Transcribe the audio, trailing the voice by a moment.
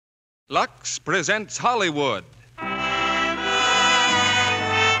Lux presents Hollywood. The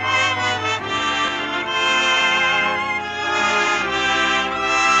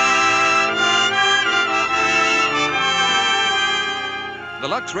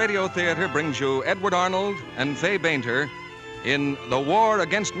Lux Radio Theater brings you Edward Arnold and Fay Bainter in The War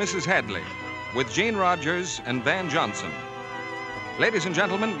Against Mrs. Hadley with Gene Rogers and Van Johnson. Ladies and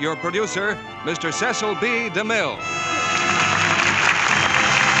gentlemen, your producer, Mr. Cecil B. DeMille.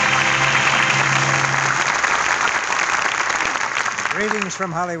 Greetings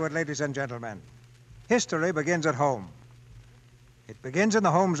from Hollywood, ladies and gentlemen. History begins at home. It begins in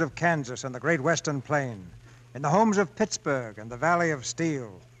the homes of Kansas and the Great Western Plain, in the homes of Pittsburgh and the Valley of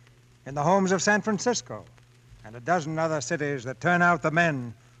Steel, in the homes of San Francisco, and a dozen other cities that turn out the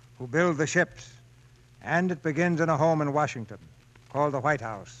men who build the ships. And it begins in a home in Washington called the White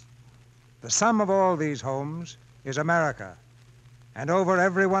House. The sum of all these homes is America, and over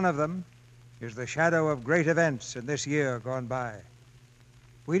every one of them is the shadow of great events in this year gone by.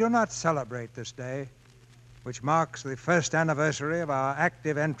 We do not celebrate this day, which marks the first anniversary of our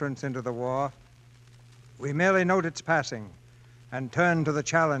active entrance into the war. We merely note its passing and turn to the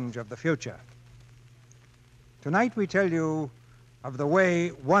challenge of the future. Tonight we tell you of the way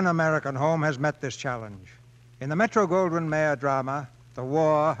one American home has met this challenge. In the Metro-Goldwyn-Mayer drama, The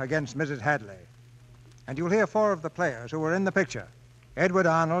War Against Mrs. Hadley. And you'll hear four of the players who were in the picture. Edward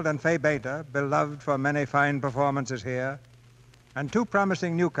Arnold and Fay Bainter, beloved for many fine performances here, and two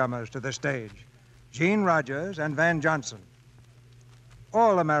promising newcomers to the stage, Gene Rogers and Van Johnson.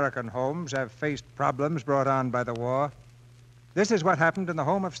 All American homes have faced problems brought on by the war. This is what happened in the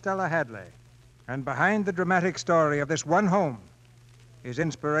home of Stella Hadley. And behind the dramatic story of this one home is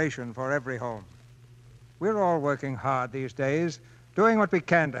inspiration for every home. We're all working hard these days, doing what we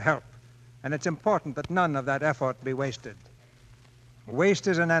can to help, and it's important that none of that effort be wasted. Waste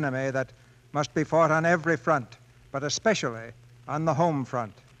is an enemy that must be fought on every front, but especially on the home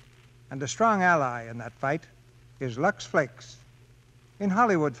front. And a strong ally in that fight is Lux Flakes. In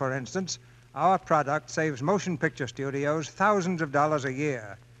Hollywood, for instance, our product saves motion picture studios thousands of dollars a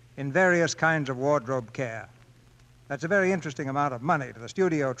year in various kinds of wardrobe care. That's a very interesting amount of money to the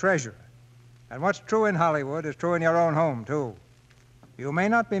studio treasurer. And what's true in Hollywood is true in your own home, too. You may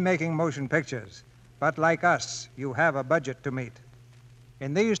not be making motion pictures, but like us, you have a budget to meet.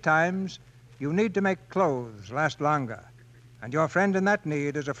 In these times, you need to make clothes last longer. And your friend in that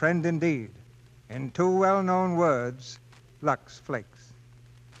need is a friend indeed. In two well-known words, Lux Flakes.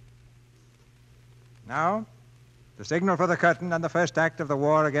 Now, the signal for the curtain and the first act of The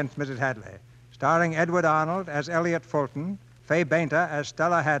War Against Mrs. Hadley, starring Edward Arnold as Elliot Fulton, Fay Bainter as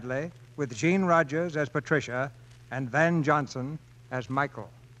Stella Hadley, with Gene Rogers as Patricia, and Van Johnson as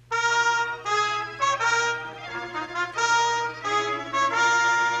Michael.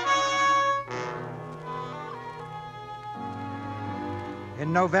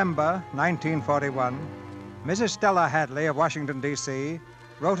 In November 1941, Mrs. Stella Hadley of Washington, D.C.,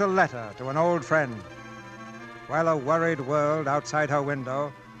 wrote a letter to an old friend. While a worried world outside her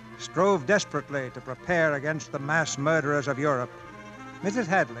window strove desperately to prepare against the mass murderers of Europe, Mrs.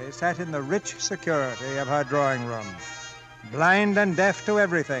 Hadley sat in the rich security of her drawing room, blind and deaf to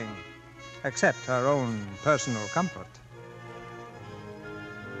everything except her own personal comfort.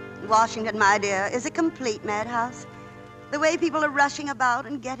 Washington, my dear, is a complete madhouse. The way people are rushing about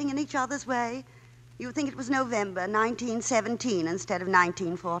and getting in each other's way. You'd think it was November 1917 instead of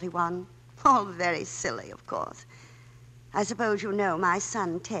 1941. All very silly, of course. I suppose you know my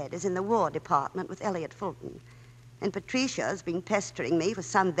son Ted is in the War Department with Elliot Fulton. And Patricia's been pestering me for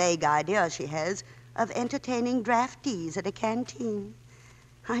some vague idea she has of entertaining draftees at a canteen.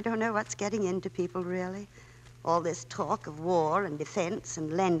 I don't know what's getting into people, really. All this talk of war and defense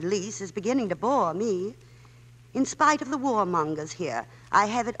and lend-lease is beginning to bore me. In spite of the warmongers here, I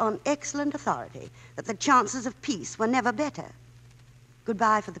have it on excellent authority that the chances of peace were never better.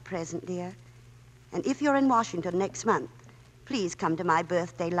 Goodbye for the present, dear. And if you're in Washington next month, please come to my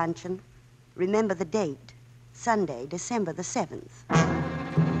birthday luncheon. Remember the date, Sunday, December the 7th.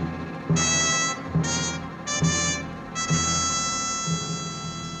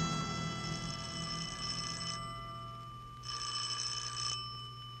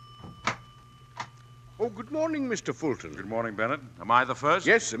 Oh, good morning, Mr. Fulton. Good morning, Bennett. Am I the first?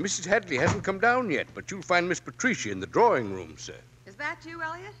 Yes, sir. Mrs. Hadley hasn't come down yet, but you'll find Miss Patricia in the drawing room, sir. Is that you,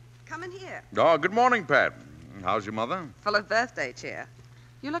 Elliot? Come in here. Oh, good morning, Pat. How's your mother? Full of birthday cheer.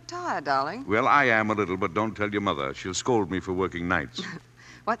 You look tired, darling. Well, I am a little, but don't tell your mother. She'll scold me for working nights.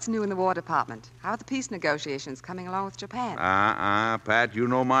 What's new in the War Department? How are the peace negotiations coming along with Japan? Pat, you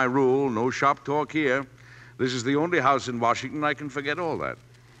know my rule. No shop talk here. This is the only house in Washington I can forget all that.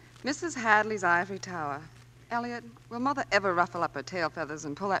 Mrs. Hadley's ivory tower. Elliot, will Mother ever ruffle up her tail feathers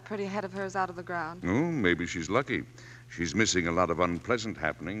and pull that pretty head of hers out of the ground? Oh, maybe she's lucky. She's missing a lot of unpleasant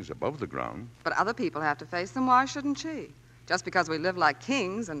happenings above the ground. But other people have to face them. Why shouldn't she? Just because we live like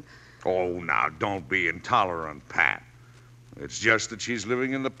kings and... Oh, now, don't be intolerant, Pat. It's just that she's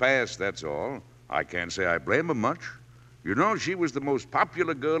living in the past, that's all. I can't say I blame her much. You know, she was the most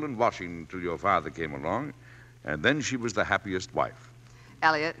popular girl in Washington till your father came along, and then she was the happiest wife.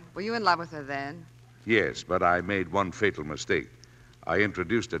 Elliot, were you in love with her then? Yes, but I made one fatal mistake. I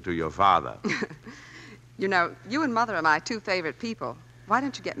introduced her to your father. You know, you and Mother are my two favorite people. Why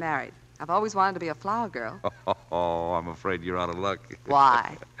don't you get married? I've always wanted to be a flower girl. Oh, I'm afraid you're out of luck.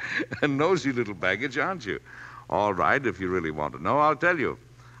 Why? A nosy little baggage, aren't you? All right, if you really want to know, I'll tell you.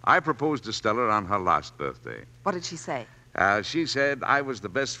 I proposed to Stella on her last birthday. What did she say? She said I was the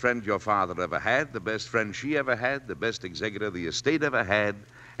best friend your father ever had, the best friend she ever had, the best executor the estate ever had,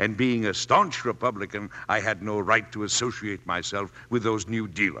 and being a staunch Republican, I had no right to associate myself with those new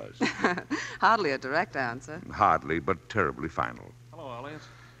dealers. Hardly a direct answer. Hardly, but terribly final. Hello, Elliot.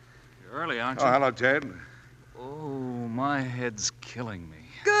 You're early, aren't you? Oh, hello, Ted. Oh, my head's killing me.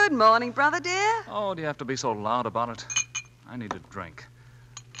 Good morning, brother dear. Oh, do you have to be so loud about it? I need a drink.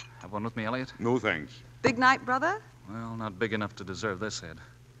 Have one with me, Elliot? No, thanks. Big night, brother? Well, not big enough to deserve this head.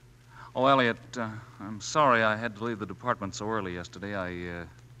 Oh, Elliot, I'm sorry I had to leave the department so early yesterday.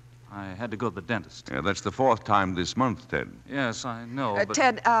 I had to go to the dentist. Yeah, that's the fourth time this month, Ted. Yes, I know, but...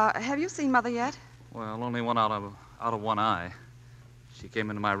 Ted, have you seen Mother yet? Well, only one out of one eye. She came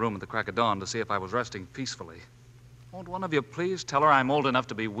into my room at the crack of dawn to see if I was resting peacefully. Won't one of you please tell her I'm old enough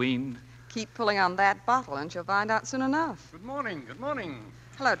to be weaned? Keep pulling on that bottle and she'll find out soon enough. Good morning, good morning.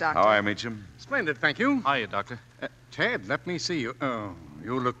 Hello, Doctor. How are you, Meacham? Splendid, thank you. Hiya, Doctor. Ted, let me see you. Oh,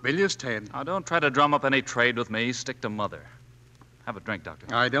 you look bilious, Ted. Now, don't try to drum up any trade with me. Stick to Mother. Have a drink,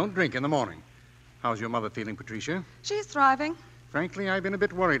 Doctor. I don't drink in the morning. How's your mother feeling, Patricia? She's thriving. Frankly, I've been a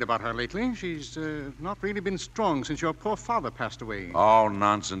bit worried about her lately. She's not really been strong since your poor father passed away. Oh,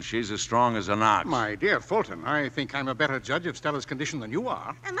 nonsense. She's as strong as an ox. My dear Fulton, I think I'm a better judge of Stella's condition than you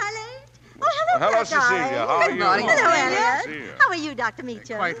are. Am I late? Oh, hello, Hello, Dad, Cecilia. darling. How are Good you? morning. Hello, Elliot. Elliot. How are you, Dr.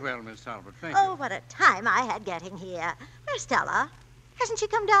 Meacham? Quite well, Miss Talbot. Thank Oh, you. what a time I had getting here. Where's Stella? Hasn't she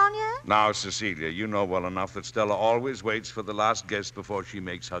come down yet? Now, Cecilia, you know well enough that Stella always waits for the last guest before she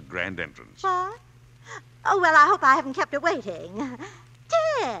makes her grand entrance. What? Oh, well, I hope I haven't kept her waiting.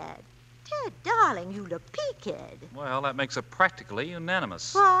 Ted, darling, you look peaked. Well, that makes it practically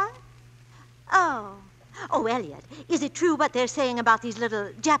unanimous. What? Oh, Elliot, is it true what they're saying about these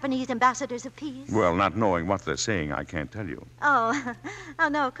little Japanese ambassadors of peace? Well, not knowing what they're saying, I can't tell you. Oh,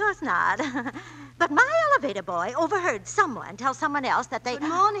 no, of course not. But my elevator boy overheard someone tell someone else that they... Good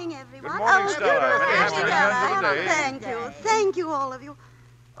morning, everyone. Good morning, Oh, Stella. good Very morning, happy Stella. birthday. Thank you. Thank you, all of you.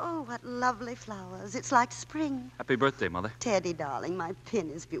 Oh, what lovely flowers. It's like spring. Happy birthday, Mother. Teddy, darling, my pin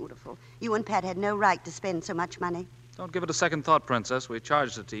is beautiful. You and Pat had no right to spend so much money. Don't give it a second thought, Princess. We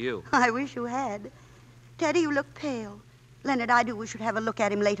charged it to you. I wish you had. Teddy, you look pale. Leonard, I do wish you'd have a look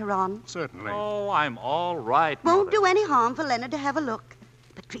at him later on. Certainly. Oh, I'm all right, Won't Mother. do any harm for Leonard to have a look.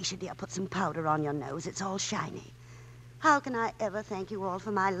 Patricia, dear, put some powder on your nose. It's all shiny. How can I ever thank you all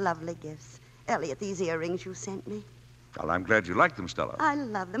for my lovely gifts? Elliot, these earrings you sent me. Well, I'm glad you like them, Stella. I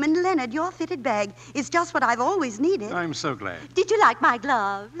love them. And Leonard, your fitted bag is just what I've always needed. I'm so glad. Did you like my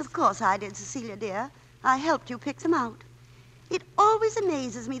gloves? Of course I did, Cecilia, dear. I helped you pick them out. It always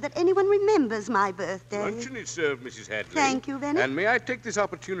amazes me that anyone remembers my birthday. Luncheon is served, Mrs. Hadley. Thank you, Bennett. And may I take this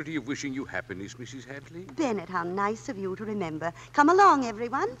opportunity of wishing you happiness, Mrs. Hadley? Bennett, how nice of you to remember. Come along,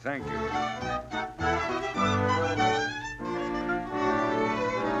 everyone. Thank you.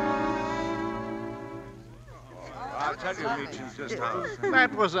 I'll tell you, Meacham, just how.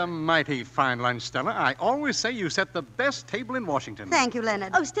 That was a mighty fine lunch, Stella. I always say you set the best table in Washington. Thank you,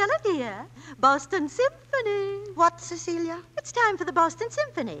 Leonard. Oh, Stella, dear, Boston Symphony. What, Cecilia? It's time for the Boston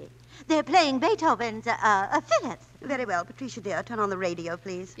Symphony. They're playing Beethoven's Fifth. Very well, Patricia, dear. Turn on the radio,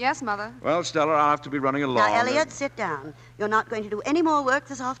 please. Yes, Mother. Well, Stella, I'll have to be running along. Now, Elliot, sit down. You're not going to do any more work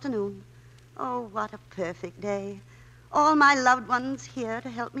this afternoon. Oh, what a perfect day. All my loved ones here to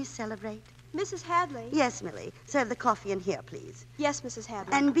help me celebrate. Mrs. Hadley? Yes, Millie. Serve the coffee in here, please. Yes, Mrs.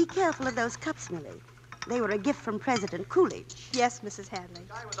 Hadley. And be careful of those cups, Millie. They were a gift from President Coolidge. Yes, Mrs. Hadley.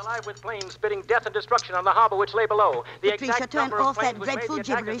 The sky was alive with planes spitting death and destruction on the harbor which lay below. The Patricia, exact turn number of off that planes which made dreadful the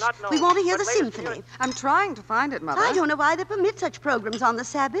attack is gibberish. not known, We want to hear the but latest symphony. news- I'm trying to find it, Mother. I don't know why they permit such programs on the At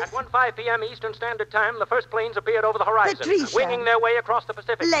Sabbath. 1:05 p.m. Eastern Standard Time, the first planes appeared over the horizon, Patricia. winging their way across the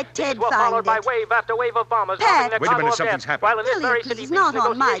Pacific. Let Ted These were find followed by it. wave after wave of bombers Pat. dropping their Wait a cargo minute, of something's death, happened. while in this Elliot, very please, city, not peace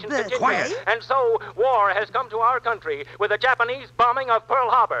on my negotiations birthday. continue. Quiet. And so war has come to our country with the Japanese bombing of Pearl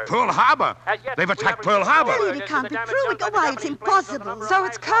Harbor. Pearl Harbor? As yet, They've we attacked have Pearl received Harbor. no Elliot, word it as to can't the be damage true. done by Why, the it's Japanese planes on the impossible. number of So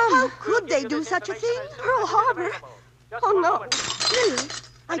it's lives come. lost. How could they do such a thing? Pearl Harbor. Oh, no. Millie,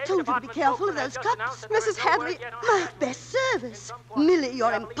 I told you to be careful of those cups. Mrs. Hadley, My best service. Millie,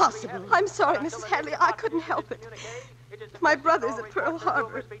 you're impossible. I'm sorry, Mrs. Hadley. I couldn't help it. My brother's at Pearl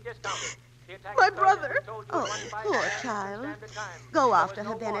Harbor. My brother. Oh, poor child. Go after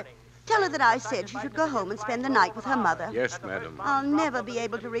her, Bennett. Tell her that I said she should go home and spend the night with her mother. Yes, madam. I'll never be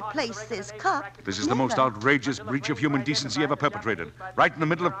able to replace this cup. This is the most Never. outrageous breach of human decency ever perpetrated. Right in the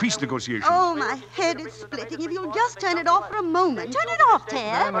middle of peace negotiations. Oh, my head is splitting. If you'll just turn it off for a moment. Turn it off,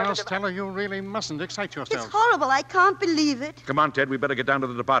 Ted. Well, now, Stella, you really mustn't excite It's yourself. horrible. I can't believe it. Come on, Ted, we better get down to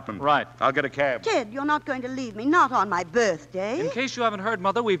the department. Right. I'll get a cab. Ted, you're not going to leave me. Not on my birthday. In case you haven't heard,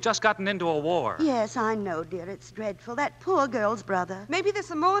 Mother, we've just gotten into a war. Yes, I know, dear. It's dreadful. That poor girl's brother. Maybe there's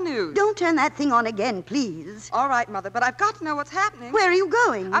some more news. Don't turn that thing on again, please. All right, Mother, but I've got to know what's happening. Where are you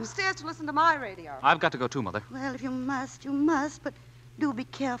going? Upstairs to listen to my radio. I've got to go too, Mother. Well, if you must, you must. But do be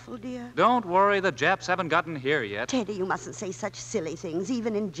careful, dear. Don't worry, the Japs haven't gotten here yet. Teddy, you mustn't say such silly things,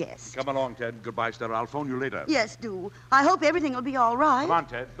 even in jest. Come along, Ted. Goodbye, Stella. I'll phone you later. Yes, do. I hope everything will be all right. Come on,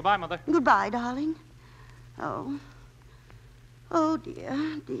 Ted. Goodbye, Mother. Goodbye, darling. Oh. Oh, dear,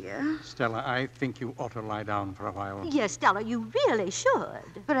 dear. Stella, I think you ought to lie down for a while. Yes, Stella, you really should.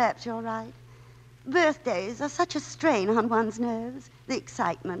 Perhaps you're right. Birthdays are such a strain on one's nerves, the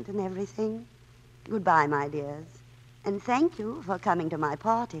excitement and everything. Goodbye, my dears. And thank you for coming to my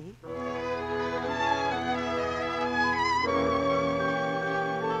party.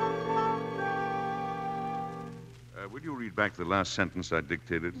 Will you read back the last sentence I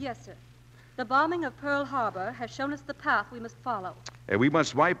dictated? Yes, sir. The bombing of Pearl Harbor has shown us the path we must follow. We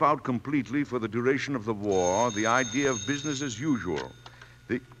must wipe out completely for the duration of the war the idea of business as usual.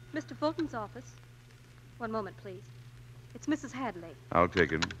 Mr. Fulton's office. One moment, please. It's Mrs. Hadley. I'll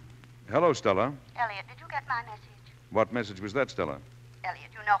take it. Hello, Stella. Elliot, did you get my message? What message was that, Stella? Elliot,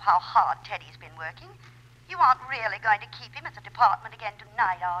 you know how hard Teddy's been working. You aren't really going to keep him at the department again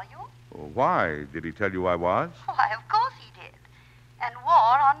tonight, are you? Oh, why? Did he tell you I was? Why, of course he did. And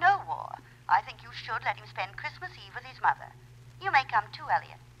war or no war, I think you should let him spend Christmas Eve with his mother. You may come too,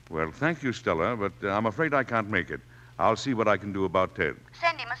 Elliot. Well, thank you, Stella, but I'm afraid I can't make it. I'll see what I can do about Ted.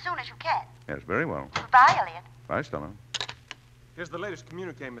 Send him as soon as you can. Yes, very well. Goodbye, Elliot. Bye, Stella. Here's the latest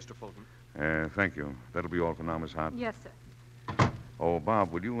communique, Mr. Fulton. Thank you. That'll be all for now, Miss Hart. Yes, sir. Oh,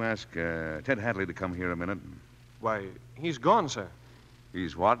 Bob, would you ask Ted Hadley to come here a minute? Why, he's gone, sir.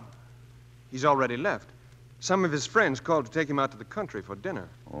 He's what? He's already left. Some of his friends called to take him out to the country for dinner.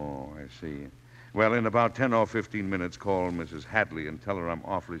 Oh, I see. Well, in about 10 or 15 minutes, call Mrs. Hadley and tell her I'm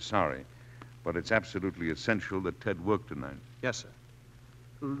awfully sorry. But it's absolutely essential that Ted work tonight. Yes, sir.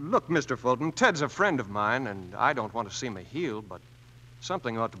 Look, Mr. Fulton, Ted's a friend of mine, and I don't want to see him a heel, but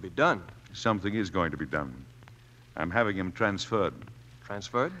something ought to be done. Something is going to be done. I'm having him transferred.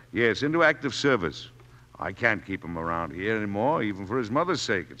 Transferred? Yes, into active service. I can't keep him around here anymore, even for his mother's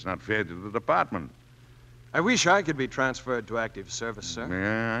sake. It's not fair to the department. I wish I could be transferred to active service, sir.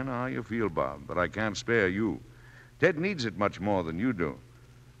 Yeah, I know how you feel, Bob, but I can't spare you. Ted needs it much more than you do.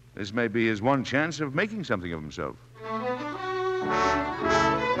 This may be his one chance of making something of himself.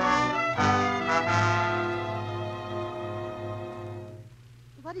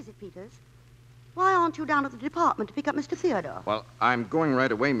 What is it, Peters? Why aren't you down at the department to pick up Mr. Theodore? Well, I'm going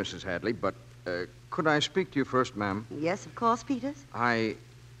right away, Mrs. Hadley, but could I speak to you first, ma'am? Yes, of course, Peters. I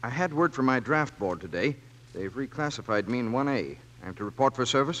had word from my draft board today. They've reclassified me in 1A. I have to report for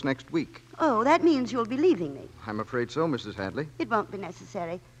service next week. Oh, that means you'll be leaving me. I'm afraid so, Mrs. Hadley. It won't be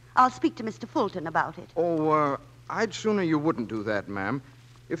necessary. I'll speak to Mr. Fulton about it. Oh, I'd sooner you wouldn't do that, ma'am.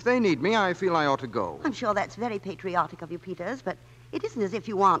 If they need me, I feel I ought to go. I'm sure that's very patriotic of you, Peters, but it isn't as if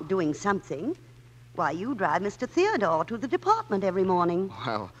you aren't doing something. Why, you drive Mr. Theodore to the department every morning.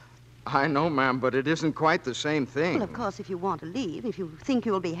 Well, I know, ma'am, but it isn't quite the same thing. Well, of course, if you want to leave, if you think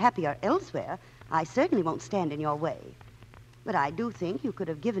you'll be happier elsewhere, I certainly won't stand in your way. But I do think you could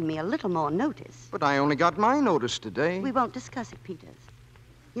have given me a little more notice. But I only got my notice today. We won't discuss it, Peters.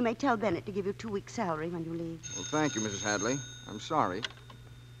 You may tell Bennett to give you 2 weeks' salary when you leave. Well, thank you, Mrs. Hadley. I'm sorry.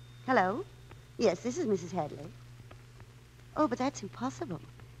 Hello? Yes, this is Mrs. Hadley. Oh, but that's impossible.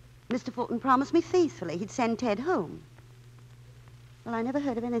 Mr. Fulton promised me faithfully he'd send Ted home. Well, I never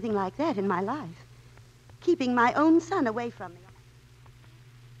heard of anything like that in my life. Keeping my own son away from me.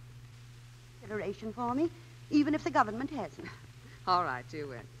 Consideration for me, even if the government hasn't. All right, you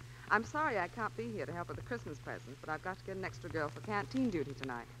win. I'm sorry I can't be here to help with the Christmas presents, but I've got to get an extra girl for canteen duty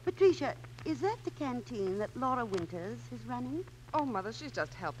tonight. Patricia, is that the canteen that Laura Winters is running? Oh, Mother, she's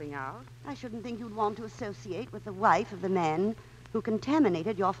just helping out. I shouldn't think you'd want to associate with the wife of the man who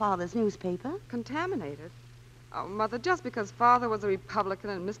contaminated your father's newspaper. Contaminated? Oh, Mother, just because Father was a Republican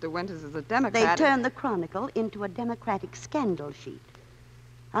and Mr. Winters is a Democrat... They turned the Chronicle into a Democratic scandal sheet.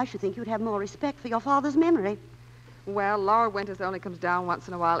 I should think you'd have more respect for your father's memory. Well, Laura Winters only comes down once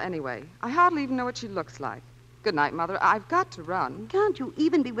in a while anyway. I hardly even know what she looks like. Good night, Mother. I've got to run. Can't you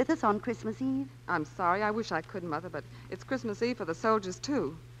even be with us on Christmas Eve? I'm sorry. I wish I could, Mother, but it's Christmas Eve for the soldiers,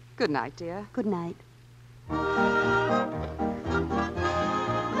 too. Good night, dear. Good night.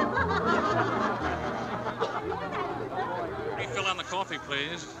 Refill on the coffee,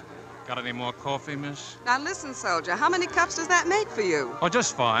 please. Got any more coffee, miss? Now, listen, soldier. How many cups does that make for you? Oh,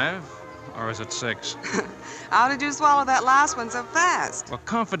 just 5. Or is it 6? How did you swallow that last one so fast? Well,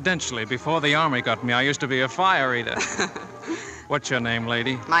 confidentially, before the Army got me, I used to be a fire eater. What's your name,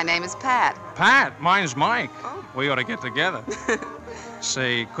 lady? My name is Pat. Pat? Mine's Mike. Oh. We ought to get together.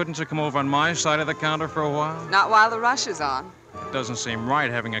 Say, couldn't you come over on my side of the counter for a while? Not while the rush is on. It doesn't seem right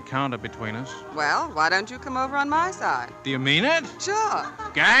having a counter between us. Well, why don't you come over on my side? Do you mean it? Sure.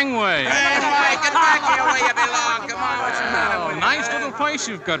 Gangway. Hey, Mike, get back here where you belong. Come on, what's the matter Oh, with you? nice little place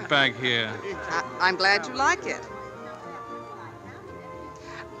you've got back here. I'm glad you like it.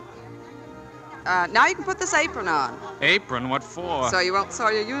 Now you can put this apron on. Apron? What for? So you won't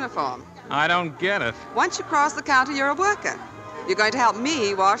soil your uniform. I don't get it. Once you cross the counter, you're a worker. You're going to help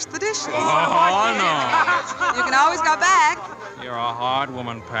me wash the dishes. Oh, no. You can always go back. You're a hard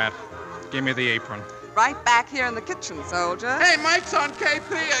woman, Pat. Give me the apron. Right back here in the kitchen, soldier. Hey, Mike's on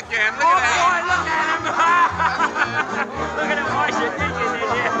KP again. Look at that. Look at him wash your dishes,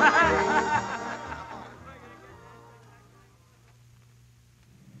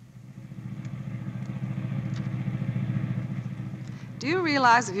 Do you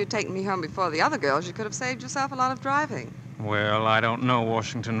realize if you'd taken me home before the other girls, you could have saved yourself a lot of driving? Well, I don't know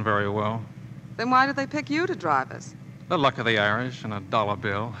Washington very well. Then why did they pick you to drive us? The luck of the Irish and a dollar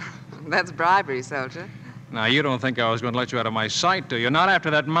bill. That's bribery, soldier. Now, you don't think I was going to let you out of my sight, do you? Not after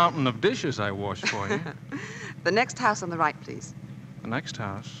that mountain of dishes I washed for you. The next house on the right, please. The next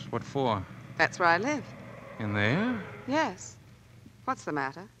house? What for? That's where I live. In there? Yes. What's the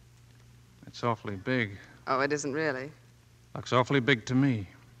matter? It's awfully big. Oh, it isn't really. Looks awfully big to me.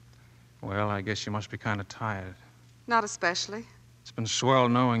 Well, I guess you must be kind of tired. Not especially. It's been swell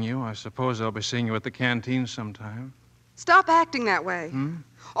knowing you. I suppose I'll be seeing you at the canteen sometime. Stop acting that way.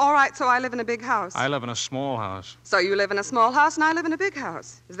 All right, so I live in a big house. I live in a small house. So you live in a small house and I live in a big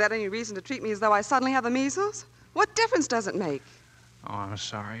house. Is that any reason to treat me as though I suddenly have the measles? What difference does it make? Oh, I'm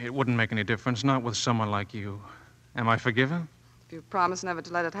sorry. It wouldn't make any difference, not with someone like you. Am I forgiven? If you promise never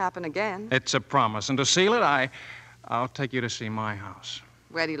to let it happen again. It's a promise. And to seal it, I'll take you to see my house.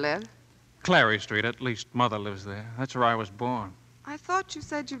 Where do you live? Clary Street. At least Mother lives there. That's where I was born. I thought you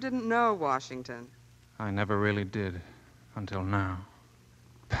said you didn't know Washington. I never really did. Until now.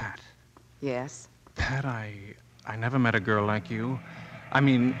 Pat. Yes? Pat, I never met a girl like you. I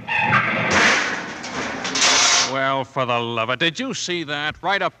mean... Well, for the love of... Did you see that?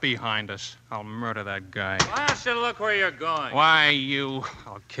 Right up behind us. I'll murder that guy. Why don't you look where you're going? Why, you...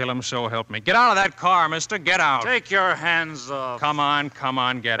 I'll kill him, so help me. Get out of that car, mister. Get out. Take your hands off. Come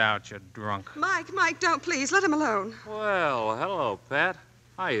on, get out, you drunk. Mike, don't, please. Let him alone. Well, hello, Pat.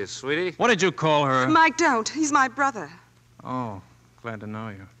 Hiya, sweetie. What did you call her? Mike, don't. He's my brother. Oh, glad to know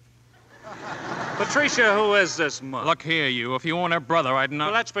you. Patricia, who is this mutt? Look here, you. If you weren't her brother, I'd not...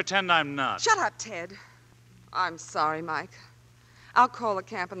 Well, let's pretend I'm not. Shut up, Ted. I'm sorry, Mike. I'll call the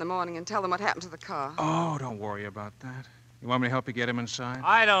camp in the morning and tell them what happened to the car. Oh, don't worry about that. You want me to help you get him inside?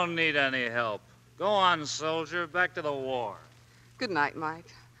 I don't need any help. Go on, soldier. Back to the war. Good night,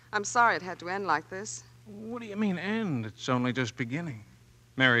 Mike. I'm sorry it had to end like this. What do you mean, end? It's only just beginning.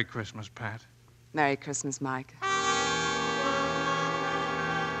 Merry Christmas, Pat. Merry Christmas, Mike.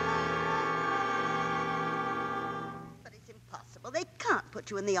 But it's impossible. They can't put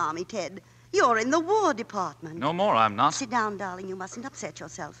you in the Army, Ted. You're in the War Department. No more, I'm not. Sit down, darling. You mustn't upset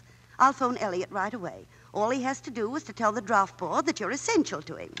yourself. I'll phone Elliot right away. All he has to do is to tell the draft board that you're essential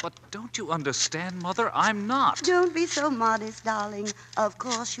to him. But don't you understand, Mother? I'm not. Don't be so modest, darling. Of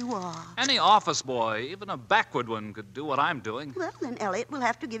course you are. Any office boy, even a backward one, could do what I'm doing. Well, then Elliot will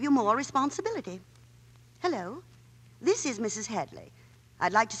have to give you more responsibility. Hello. This is Mrs. Hadley.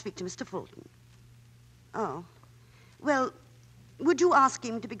 I'd like to speak to Mr. Fulton. Oh. Well, would you ask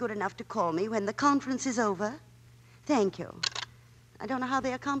him to be good enough to call me when the conference is over? Thank you. I don't know how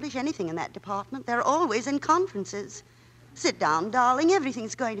they accomplish anything in that department. They're always in conferences. Sit down, darling.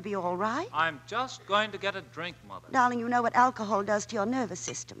 Everything's going to be all right. I'm just going to get a drink, Mother. Darling, you know what alcohol does to your nervous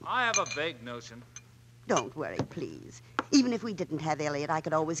system. I have a vague notion. Don't worry, please. Even if we didn't have Elliot, I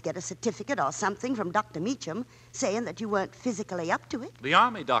could always get a certificate or something from Dr. Meacham saying that you weren't physically up to it. The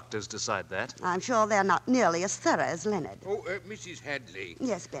Army doctors decide that. I'm sure they're not nearly as thorough as Leonard. Oh, Mrs. Hadley.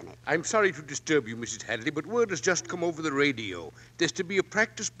 Yes, Bennett. I'm sorry to disturb you, Mrs. Hadley, but word has just come over the radio. There's to be a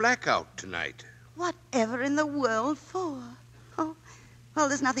practice blackout tonight. Whatever in the world for? Oh, well,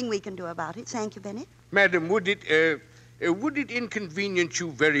 there's nothing we can do about it. Thank you, Bennett. Madam, would it inconvenience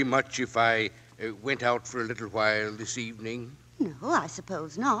you very much if I went out for a little while this evening? No, I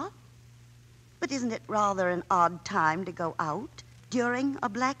suppose not. But isn't it rather an odd time to go out during a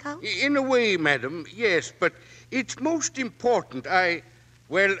blackout? In a way, madam, yes, but it's most important. I'm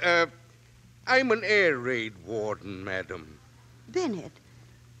an air raid warden, madam. Bennett,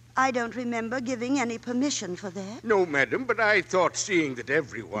 I don't remember giving any permission for that. No, madam, but I thought seeing that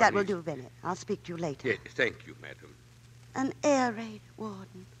everyone... That will do, Bennett. I'll speak to you later. Yes, thank you, madam. An air raid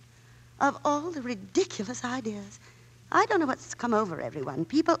warden. Of all the ridiculous ideas. I don't know what's come over everyone.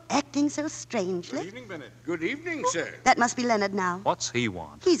 People acting so strangely. Good evening, Bennett. Good evening, sir. That must be Leonard now. What's he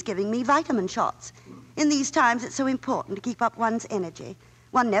want? He's giving me vitamin shots. In these times, it's so important to keep up one's energy.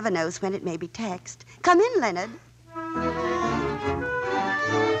 One never knows when it may be taxed. Come in, Leonard.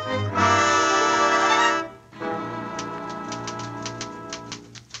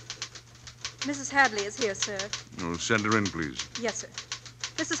 Mrs. Hadley is here, sir. Oh, send her in, please. Yes, sir.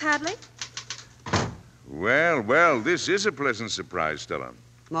 Mrs. Hadley? Well, this is a pleasant surprise, Stella.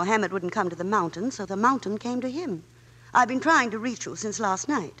 Mohammed wouldn't come to the mountain, so the mountain came to him. I've been trying to reach you since last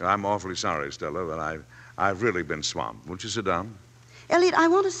night. I'm awfully sorry, Stella, but I've really been swamped. Won't you sit down? Elliot, I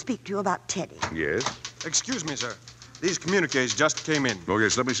want to speak to you about Teddy. Yes? Excuse me, sir. These communiques just came in. Oh,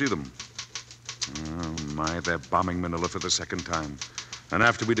 yes, let me see them. Oh, my, they're bombing Manila for the second time. And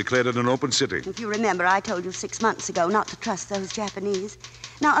after we declared it an open city. If you remember, I told you 6 months ago not to trust those Japanese.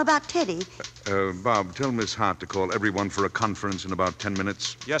 Now, about Teddy. Bob, tell Miss Hart to call everyone for a conference in about 10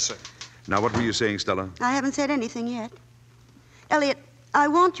 minutes. Yes, sir. Now, what were you saying, Stella? I haven't said anything yet. Elliot, I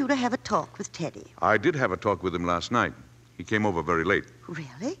want you to have a talk with Teddy. I did have a talk with him last night. He came over very late.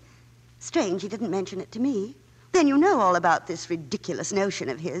 Really? Strange he didn't mention it to me. Then you know all about this ridiculous notion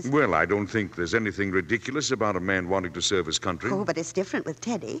of his. Well, I don't think there's anything ridiculous about a man wanting to serve his country. Oh, but it's different with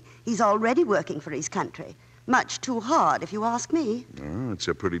Teddy. He's already working for his country. Much too hard, if you ask me. Oh, it's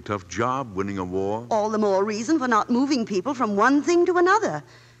a pretty tough job, winning a war. All the more reason for not moving people from one thing to another.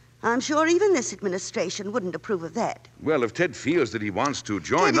 I'm sure even this administration wouldn't approve of that. Well, if Ted feels that he wants to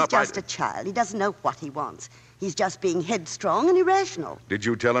join Ted up... is just a child. He doesn't know what he wants. He's just being headstrong and irrational. Did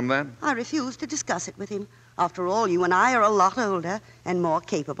you tell him that? I refuse to discuss it with him. After all, you and I are a lot older and more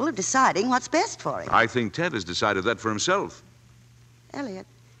capable of deciding what's best for him. I think Ted has decided that for himself. Elliot,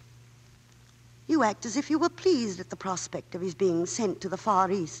 you act as if you were pleased at the prospect of his being sent to the Far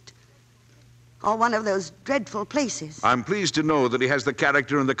East. Or one of those dreadful places. I'm pleased to know that he has the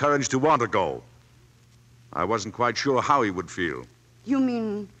character and the courage to want to go. I wasn't quite sure how he would feel. You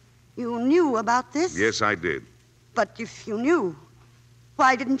mean you knew about this? Yes, I did. But if you knew,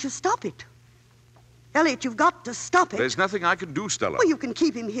 why didn't you stop it? Elliot, you've got to stop it. There's nothing I can do, Stella. Well, you can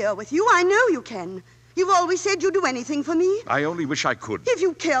keep him here with you. I know you can. You've always said you'd do anything for me. I only wish I could. If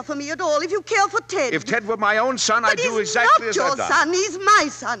you care for me at all, if you care for Ted. If Ted were my own son, I'd do exactly as I've done. But he's not your son. He's my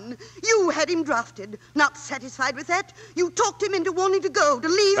son. You had him drafted. Not satisfied with that, you talked him into wanting to go, to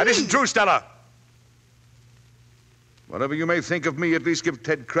leave That me. isn't true, Stella. Whatever you may think of me, at least give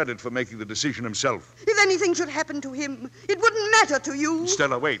Ted credit for making the decision himself. If anything should happen to him, it wouldn't matter to you.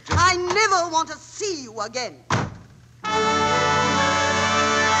 Stella, wait. I never want to see you again.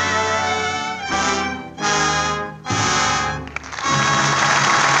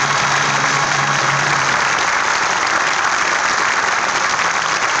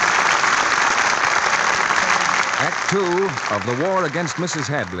 Act 2 of The War Against Mrs.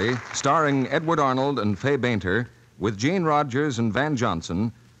 Hadley, starring Edward Arnold and Fay Bainter, with Gene Rogers and Van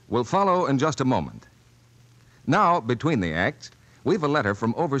Johnson, will follow in just a moment. Now, between the acts, we've a letter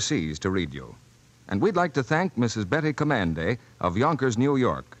from overseas to read you. And we'd like to thank Mrs. Betty Commande of Yonkers, New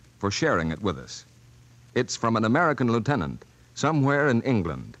York, for sharing it with us. It's from an American lieutenant, somewhere in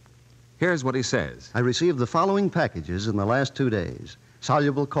England. Here's what he says. I received the following packages in the last 2 days.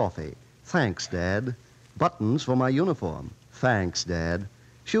 Soluble coffee. Thanks, Dad. Buttons for my uniform. Thanks, Dad.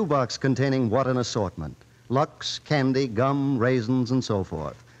 Shoebox containing what an assortment. Lux, candy, gum, raisins, and so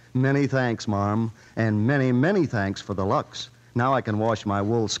forth. Many thanks, Marm, and many, many thanks for the Lux. Now I can wash my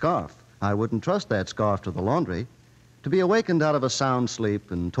wool scarf. I wouldn't trust that scarf to the laundry. To be awakened out of a sound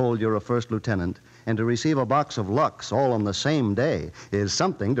sleep and told you're a first lieutenant and to receive a box of Lux all on the same day is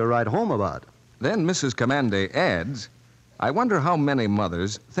something to write home about. Then Mrs. Commande adds, I wonder how many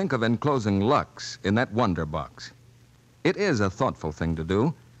mothers think of enclosing Lux in that wonder box. It is a thoughtful thing to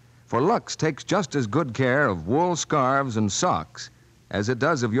do, for Lux takes just as good care of wool scarves and socks as it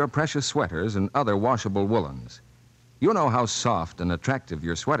does of your precious sweaters and other washable woolens. You know how soft and attractive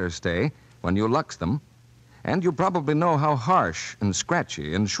your sweaters stay when you Lux them, and you probably know how harsh and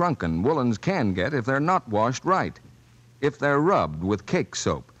scratchy and shrunken woolens can get if they're not washed right, if they're rubbed with cake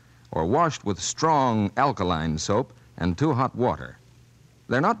soap or washed with strong alkaline soap and too hot water.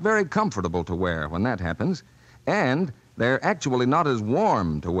 They're not very comfortable to wear when that happens, and they're actually not as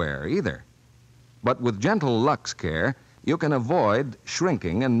warm to wear either. But with gentle Lux care, you can avoid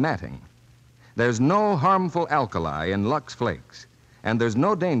shrinking and matting. There's no harmful alkali in Lux Flakes, and there's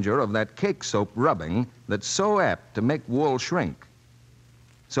no danger of that cake soap rubbing that's so apt to make wool shrink.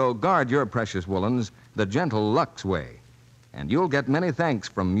 So guard your precious woolens the gentle Lux way, and you'll get many thanks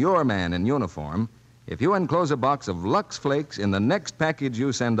from your man in uniform if you enclose a box of Lux Flakes in the next package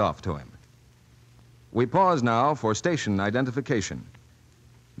you send off to him. We pause now for station identification.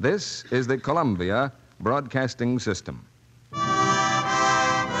 This is the Columbia Broadcasting System.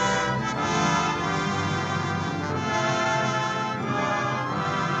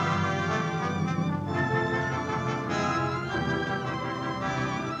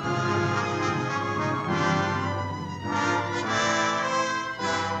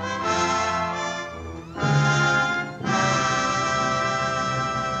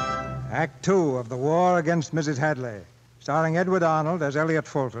 Act Two of The War Against Mrs. Hadley, starring Edward Arnold as Elliot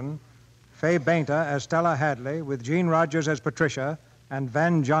Fulton, Fay Bainter as Stella Hadley, with Gene Rogers as Patricia, and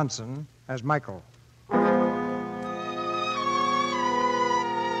Van Johnson as Michael.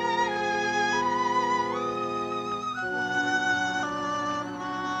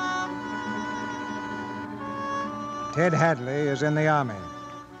 Ted Hadley is in the Army.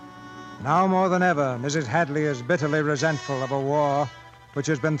 Now more than ever, Mrs. Hadley is bitterly resentful of a war which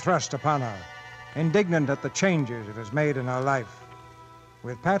has been thrust upon her, indignant at the changes it has made in her life.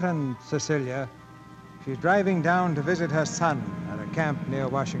 With Pat and Cecilia, she's driving down to visit her son at a camp near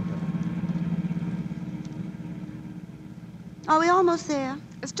Washington. Are we almost there?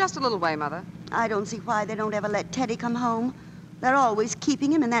 It's just a little way, Mother. I don't see why they don't ever let Teddy come home. They're always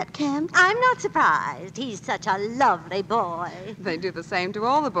keeping him in that camp. I'm not surprised. He's such a lovely boy. They do the same to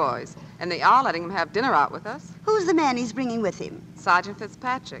all the boys, and they are letting him have dinner out with us. Who's the man he's bringing with him? Sergeant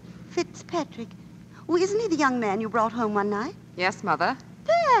Fitzpatrick. Fitzpatrick? Oh, isn't he the young man you brought home one night? Yes, Mother.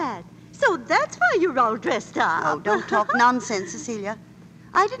 Dad, so that's why you're all dressed up. Oh, don't talk nonsense, Cecilia.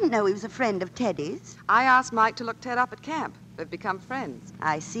 I didn't know he was a friend of Teddy's. I asked Mike to look Ted up at camp. They've become friends.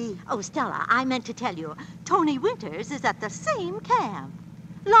 I see. Oh, Stella, I meant to tell you, Tony Winters is at the same camp.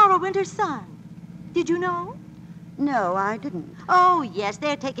 Laura Winters' son. Did you know? No, I didn't. Oh, yes,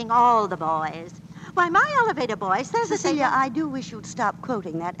 they're taking all the boys. Why, my elevator boy says Cecilia, I do wish you'd stop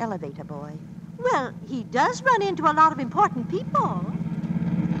quoting that elevator boy. Well, he does run into a lot of important people.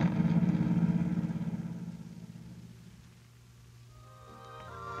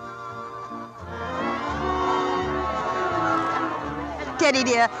 Teddy,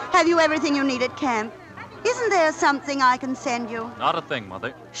 dear, have you everything you need at camp? Isn't there something I can send you? Not a thing,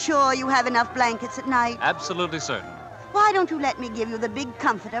 Mother. Sure you have enough blankets at night? Absolutely certain. Why don't you let me give you the big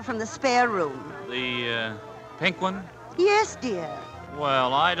comforter from the spare room? The, pink one? Yes, dear.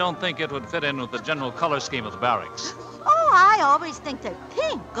 Well, I don't think it would fit in with the general color scheme of the barracks. Oh, I always think that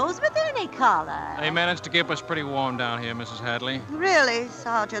pink goes with any color. They managed to keep us pretty warm down here, Mrs. Hadley. Really,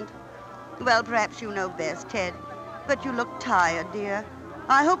 Sergeant? Well, perhaps you know best, Ted. But you look tired, dear.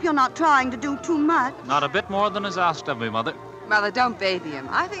 I hope you're not trying to do too much. Not a bit more than is asked of me, Mother. Mother, don't baby him.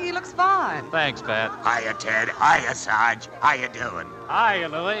 I think he looks fine. Thanks, Pat. Hiya, Ted. Hiya, Sarge. How you doing? Hiya,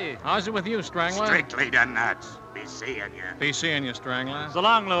 Louie. How's it with you, Strangler? Strictly the nuts. Be seeing you. Be seeing you, Strangler. So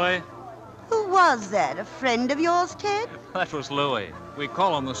long, Louie. Who was that? A friend of yours, Ted? That was Louie. We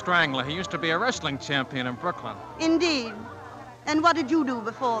call him the Strangler. He used to be a wrestling champion in Brooklyn. Indeed. And what did you do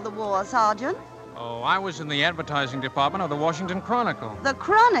before the war, Sergeant? Oh, I was in the advertising department of the Washington Chronicle. The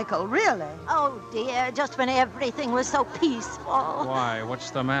Chronicle, really? Oh, dear, just when everything was so peaceful. Why,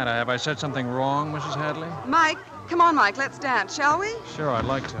 what's the matter? Have I said something wrong, Mrs. Hadley? Mike, come on, Mike, let's dance, shall we? Sure, I'd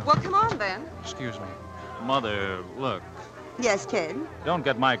like to. Well, come on, then. Excuse me. Mother, look. Yes, Ted? Don't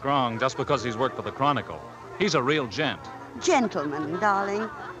get Mike wrong just because he's worked for the Chronicle. He's a real gent. Gentleman, darling.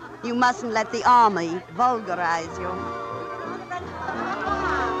 You mustn't let the army vulgarize you.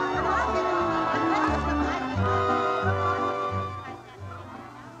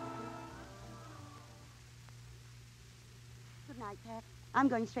 Good night, Pat. I'm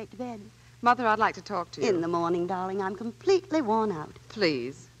going straight to bed. Mother, I'd like to talk to you. In the morning, darling. I'm completely worn out.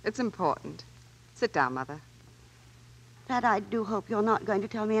 Please. It's important. Sit down, Mother. Pat, I do hope you're not going to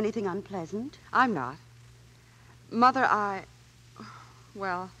tell me anything unpleasant. I'm not. Mother,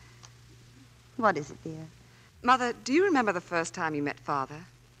 well... What is it, dear? Mother, do you remember the first time you met Father?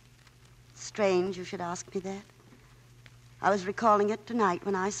 Strange you should ask me that. I was recalling it tonight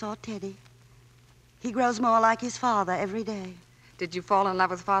when I saw Teddy. He grows more like his father every day. Did you fall in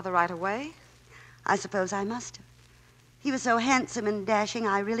love with Father right away? I suppose I must have. He was so handsome and dashing,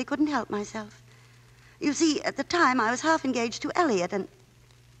 I really couldn't help myself. You see, at the time, I was half engaged to Elliot, and...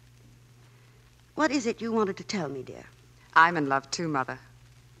 What is it you wanted to tell me, dear? I'm in love, too, Mother.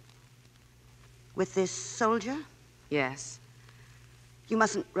 With this soldier? Yes. You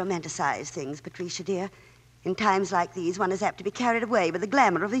mustn't romanticize things, Patricia, dear. In times like these, one is apt to be carried away by the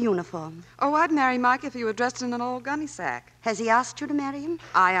glamour of the uniform. Oh, I'd marry Mike if he were dressed in an old gunny sack. Has he asked you to marry him?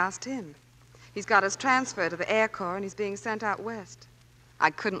 I asked him. He's got his transfer to the Air Corps, and he's being sent out west. I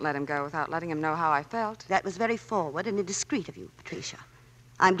couldn't let him go without letting him know how I felt. That was very forward and indiscreet of you, Patricia.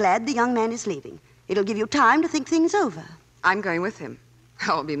 I'm glad the young man is leaving. It'll give you time to think things over. I'm going with him.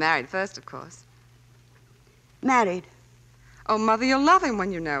 I will be married first, of course. Married? Oh, Mother, you'll love him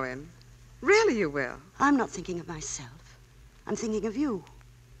when you know him. Really, you will. I'm not thinking of myself. I'm thinking of you.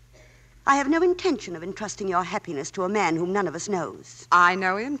 I have no intention of entrusting your happiness to a man whom none of us knows. I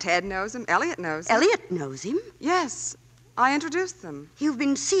know him, Ted knows him, Elliot knows him. Elliot knows him? Yes. I introduced them. You've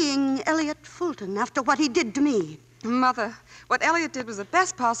been seeing Elliot Fulton after what he did to me. Mother, what Elliot did was the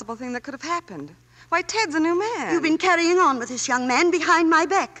best possible thing that could have happened. Why, Ted's a new man. You've been carrying on with this young man behind my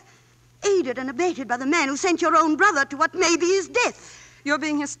back, aided and abetted by the man who sent your own brother to what may be his death. You're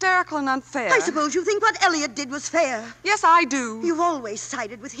being hysterical and unfair. I suppose you think what Elliot did was fair. Yes, I do. You've always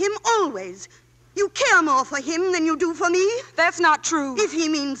sided with him, always. You care more for him than you do for me. That's not true. If he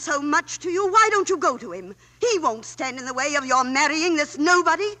means so much to you, why don't you go to him? He won't stand in the way of your marrying this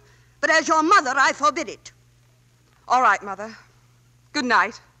nobody. But as your mother, I forbid it. All right, Mother. Good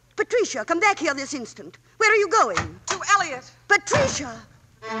night. Patricia, come back here this instant. Where are you going? To Elliot. Patricia!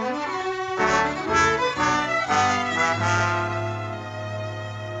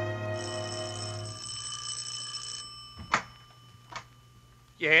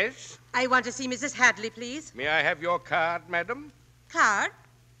 Yes? I want to see Mrs. Hadley, please. May I have your card, madam? Card?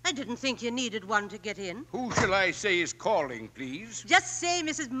 I didn't think you needed one to get in. Who shall I say is calling, please? Just say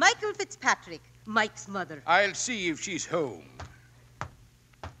Mrs. Michael Fitzpatrick, Mike's mother. I'll see if she's home.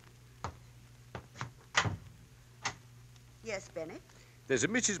 Yes, Bennett? There's a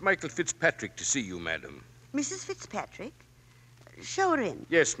Mrs. Michael Fitzpatrick to see you, madam. Mrs. Fitzpatrick? Show her in.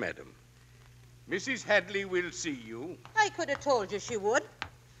 Yes, madam. Mrs. Hadley will see you. I could have told you she would.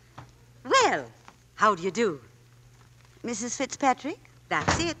 Well, how do you do? Mrs. Fitzpatrick?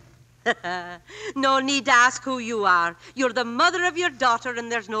 That's it. No need to ask who you are. You're the mother of your daughter,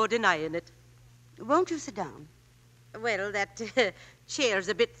 and there's no denying it. Won't you sit down? Well, that chair's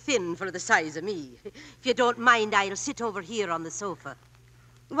a bit thin for the size of me. If you don't mind, I'll sit over here on the sofa.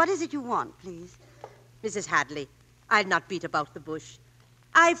 What is it you want, please? Mrs. Hadley, I'll not beat about the bush.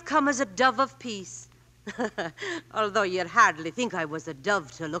 I've come as a dove of peace. Although you'd hardly think I was a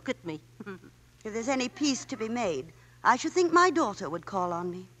dove to look at me. If there's any peace to be made, I should think my daughter would call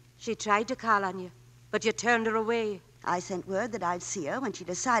on me. She tried to call on you, but you turned her away. I sent word that I'd see her when she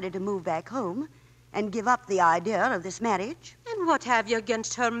decided to move back home and give up the idea of this marriage. And what have you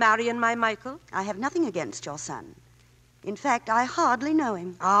against her marrying my Michael? I have nothing against your son. In fact, I hardly know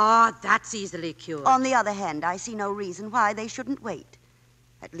him. Ah, that's easily cured. On the other hand, I see no reason why they shouldn't wait.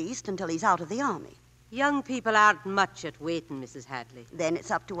 At least until he's out of the army. Young people aren't much at waiting, Mrs. Hadley. Then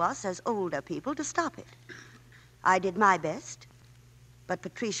it's up to us as older people to stop it. I did my best, but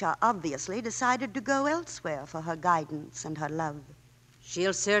Patricia obviously decided to go elsewhere for her guidance and her love.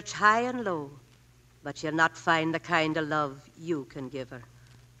 She'll search high and low, but she'll not find the kind of love you can give her.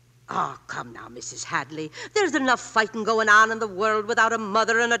 Oh, come now, Mrs. Hadley. There's enough fighting going on in the world without a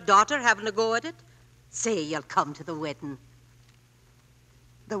mother and a daughter having a go at it. Say you'll come to the wedding.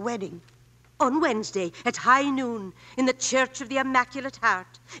 The wedding? On Wednesday at high noon in the Church of the Immaculate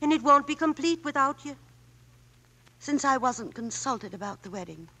Heart. And it won't be complete without you. Since I wasn't consulted about the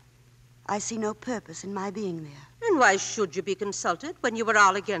wedding, I see no purpose in my being there. And why should you be consulted when you were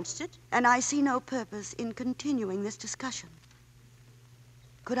all against it? And I see no purpose in continuing this discussion.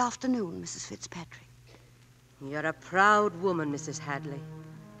 Good afternoon, Mrs. Fitzpatrick. You're a proud woman, Mrs. Hadley.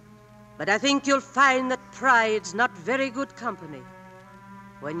 But I think you'll find that pride's not very good company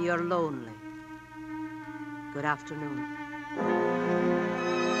when you're lonely. Good afternoon.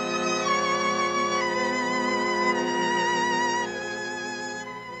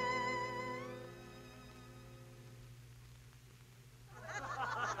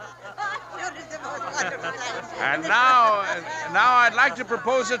 And now I'd like to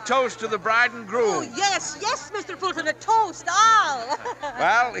propose a toast to the bride and groom. Oh, yes, Mr. Fulton, a toast, all.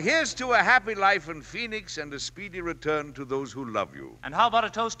 Well, here's to a happy life in Phoenix and a speedy return to those who love you. And how about a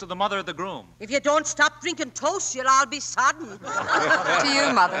toast to the mother of the groom? If you don't stop drinking toast, you'll all be sodden. To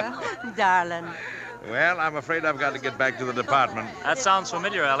you, Mother. Darling. Well, I'm afraid I've got to get back to the department. That sounds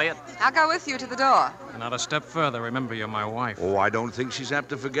familiar, Elliot. I'll go with you to the door. Not a step further. Remember, you're my wife. Oh, I don't think she's apt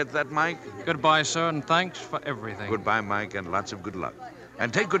to forget that, Mike. Goodbye, sir, and thanks for everything. Goodbye, Mike, and lots of good luck.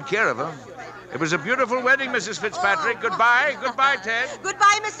 And take good care of her. It was a beautiful wedding, Mrs. Fitzpatrick. Oh. Goodbye. Goodbye, Ted.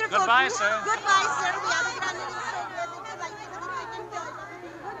 Goodbye, Mr. Fulton. Goodbye, sir. Goodbye, sir.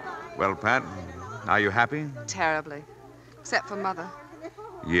 Well, Pat, are you happy? Terribly. Except for Mother.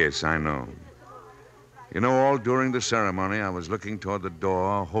 Yes, I know. You know, all during the ceremony, I was looking toward the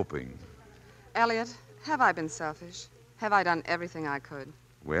door, hoping. Elliot, have I been selfish? Have I done everything I could?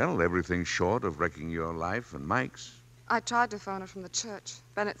 Well, everything short of wrecking your life and Mike's. I tried to phone her from the church.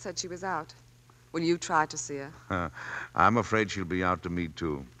 Bennett said she was out. Will you try to see her? I'm afraid she'll be out to meet,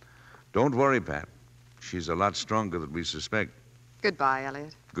 too. Don't worry, Pat. She's a lot stronger than we suspect. Goodbye,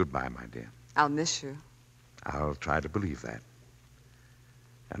 Elliot. Goodbye, my dear. I'll miss you. I'll try to believe that.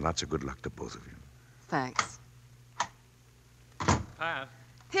 And lots of good luck to both of you. Thanks. Pat,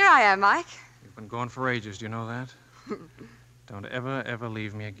 Here I am, Mike. you've been gone for ages. Do you know that? Don't ever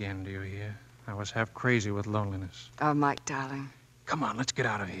leave me again, do you hear? I was half crazy with loneliness. Oh, Mike, darling. Come on, let's get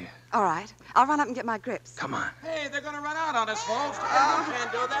out of here. All right. I'll run up and get my grips. Come on. Hey, they're going to run out on us, folks. You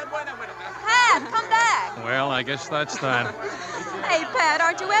can't do that. Wait a minute now. Pat, come back. Well, I guess that's that. Hey, Pat,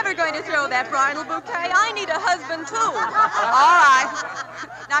 aren't you ever going to throw that bridal bouquet? I need a husband, too. All right.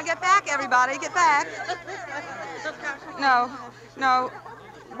 Now get back, everybody. Get back. No.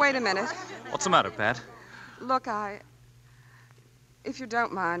 Wait a minute. What's the matter, Pat? Look, if you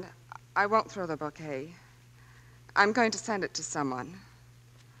don't mind, I won't throw the bouquet. I'm going to send it to someone.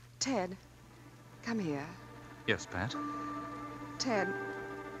 Ted, come here. Yes, Pat. Ted,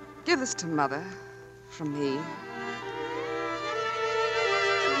 give this to Mother from me.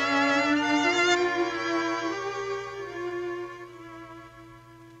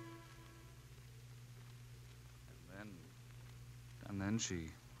 And then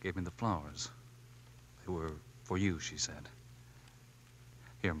she gave me the flowers. They were for you, she said.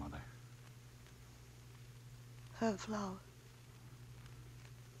 Here, Mother. Her flower.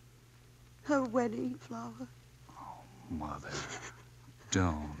 Her wedding flower. Mother,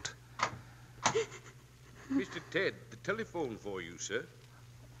 don't. Mr. Ted, the telephone for you, sir.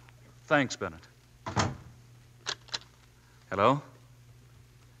 Thanks, Bennett. Hello?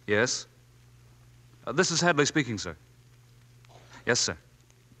 Yes? This is Hadley speaking, sir. Yes, sir.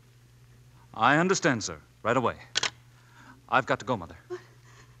 I understand, sir. Right away. I've got to go, Mother.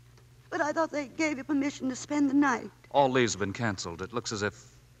 But I thought they gave you permission to spend the night. All leaves have been canceled. It looks as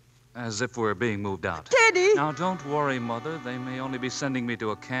if we're being moved out. Teddy! Now, don't worry, Mother. They may only be sending me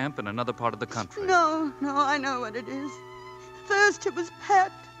to a camp in another part of the country. No, I know what it is. First it was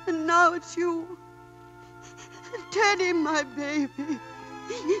Pat, and now it's you. Teddy, my baby.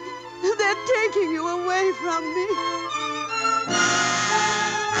 They're taking you away from me.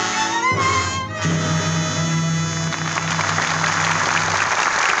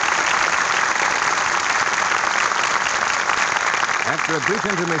 After a brief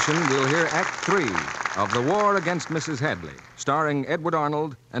intermission, we'll hear Act 3 of The War Against Mrs. Hadley, starring Edward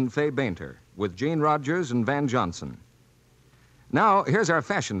Arnold and Fay Bainter, with Gene Rogers and Van Johnson. Now, here's our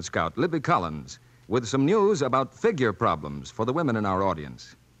fashion scout, Libby Collins, with some news about figure problems for the women in our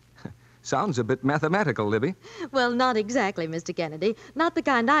audience. Sounds a bit mathematical, Libby. Well, not exactly, Mr. Kennedy. Not the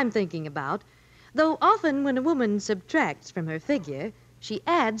kind I'm thinking about. Though often when a woman subtracts from her figure, she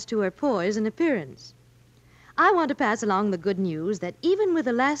adds to her poise and appearance. I want to pass along the good news that even with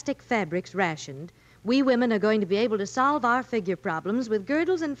elastic fabrics rationed, we women are going to be able to solve our figure problems with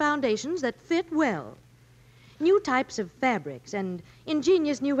girdles and foundations that fit well. New types of fabrics and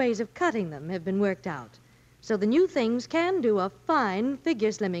ingenious new ways of cutting them have been worked out. So the new things can do a fine figure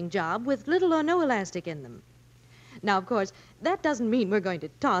slimming job with little or no elastic in them. Now, of course, that doesn't mean we're going to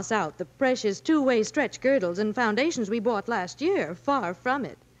toss out the precious two-way stretch girdles and foundations we bought last year. Far from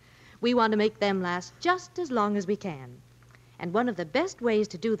it. We want to make them last just as long as we can. And one of the best ways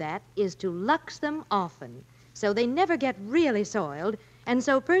to do that is to lux them often, so they never get really soiled and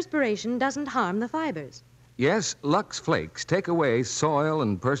so perspiration doesn't harm the fibers. Yes, Lux Flakes take away soil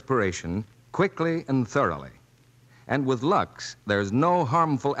and perspiration quickly and thoroughly. And with Lux, there's no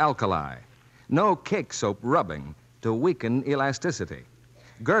harmful alkali, no cake soap rubbing to weaken elasticity.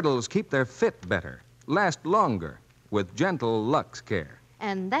 Girdles keep their fit better, last longer, with gentle Lux care.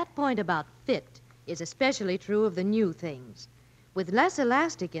 And that point about fit is especially true of the new things. With less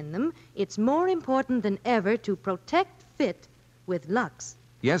elastic in them, it's more important than ever to protect fit with Lux.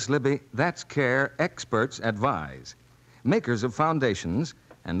 Yes, Libby, that's care experts advise. Makers of foundations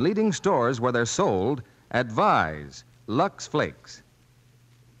and leading stores where they're sold advise Lux Flakes.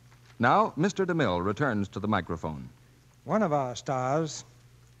 Now, Mr. DeMille returns to the microphone. One of our stars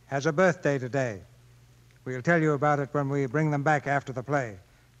has a birthday today. We'll tell you about it when we bring them back after the play.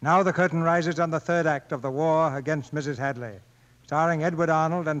 Now the curtain rises on the third act of The War Against Mrs. Hadley, starring Edward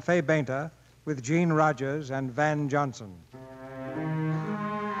Arnold and Fay Bainter, with Gene Rogers and Van Johnson.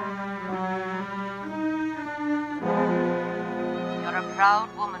 You're a proud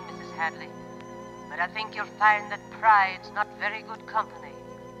woman, Mrs. Hadley, but I think you'll find that pride's not very good company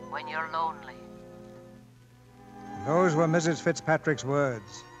when you're lonely. Those were Mrs. Fitzpatrick's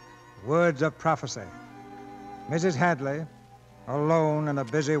words, words of prophecy. Mrs. Hadley, alone in a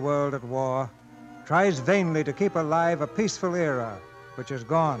busy world at war, tries vainly to keep alive a peaceful era which is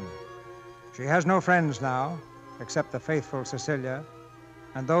gone. She has no friends now, except the faithful Cecilia,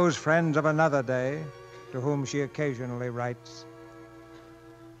 and those friends of another day to whom she occasionally writes.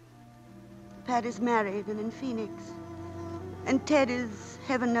 Pat is married and in Phoenix, and Ted is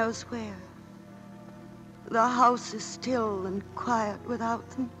heaven knows where. The house is still and quiet without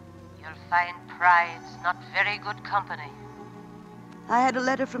them. You'll find pride's not very good company. I had a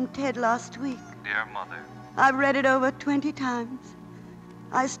letter from Ted last week. Dear Mother. I've read it over 20 times.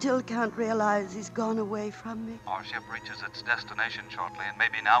 I still can't realize he's gone away from me. Our ship reaches its destination shortly, and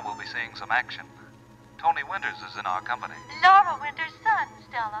maybe now we'll be seeing some action. Tony Winters is in our company. Laura Winter's son,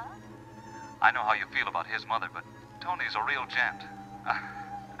 Stella. I know how you feel about his mother, but Tony's a real gent.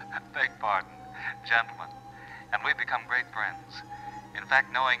 Beg pardon, gentleman. And we've become great friends. In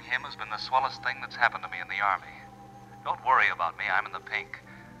fact, knowing him has been the swellest thing that's happened to me in the Army. Don't worry about me, I'm in the pink.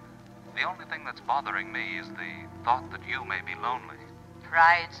 The only thing that's bothering me is the thought that you may be lonely.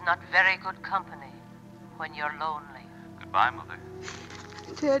 Pride's not very good company when you're lonely. Goodbye, Mother.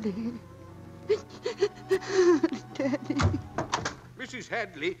 Teddy. Teddy. Mrs.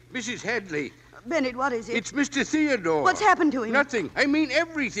 Hadley, Mrs. Hadley. Bennett, what is it? It's Mr. Theodore. What's happened to him? Nothing. I mean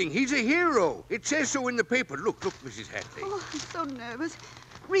everything. He's a hero. It says so in the paper. Look, Mrs. Hadley. Oh, I'm so nervous.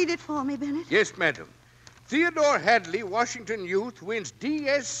 Read it for me, Bennett. Yes, madam. Theodore Hadley, Washington youth, wins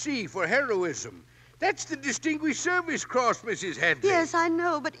DSC for heroism. That's the Distinguished Service Cross, Mrs. Hadley. Yes, I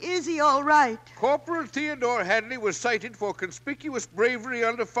know, but is he all right? Corporal Theodore Hadley was cited for conspicuous bravery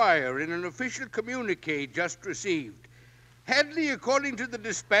under fire in an official communique just received. Hadley, according to the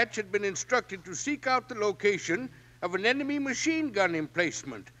dispatch, had been instructed to seek out the location of an enemy machine gun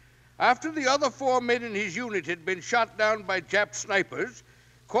emplacement. After the other 4 men in his unit had been shot down by Jap snipers,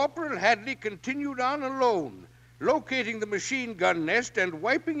 Corporal Hadley continued on alone, locating the machine gun nest and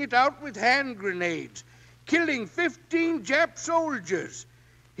wiping it out with hand grenades, killing 15 Jap soldiers.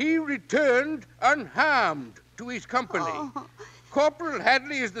 He returned unharmed to his company. Oh. Corporal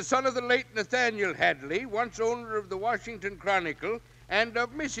Hadley is the son of the late Nathaniel Hadley, once owner of the Washington Chronicle, and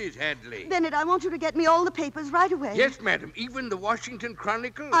of Mrs. Hadley. Bennett, I want you to get me all the papers right away. Yes, madam. Even the Washington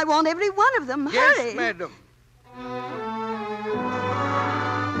Chronicle? I want every one of them. Yes, Hurry. madam.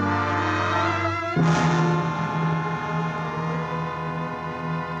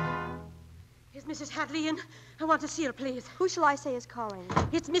 Is Mrs. Hadley in? I want to see her, please. Who shall I say is calling?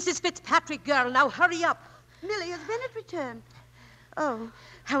 It's Mrs. Fitzpatrick, girl. Now hurry up. Millie, has Bennett returned? Oh.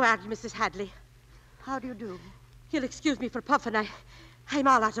 How are you, Mrs. Hadley? How do you do? You'll excuse me for puffing. I'm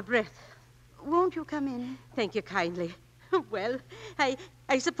all out of breath. Won't you come in? Thank you kindly. Well,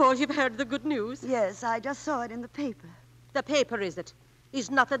 I suppose you've heard the good news. Yes, I just saw it in the paper. The paper, is it?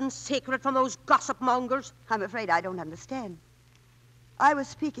 Is nothing sacred from those gossip mongers? I'm afraid I don't understand. I was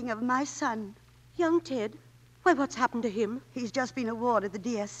speaking of my son. Young Ted? Why, what's happened to him? He's just been awarded the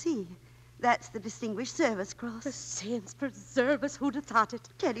DSC. That's the Distinguished Service Cross. The saints preserve us. Who'd have thought it?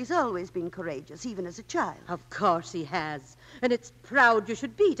 Teddy's always been courageous, even as a child. Of course he has. And it's proud you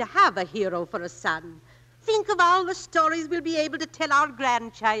should be to have a hero for a son. Think of all the stories we'll be able to tell our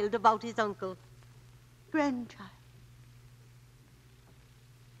grandchild about his uncle. Grandchild?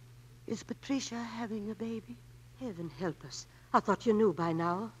 Is Patricia having a baby? Heaven help us. I thought you knew by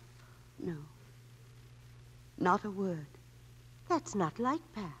now. No. Not a word. That's not like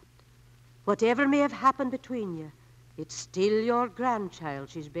Pat. Whatever may have happened between you, It's still your grandchild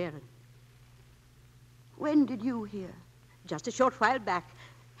she's bearing. When did you hear? Just a short while back.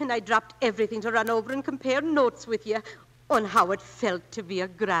 And I dropped everything to run over and compare notes with you on how it felt to be a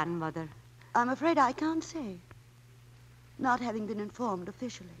grandmother. I'm afraid I can't say. Not having been informed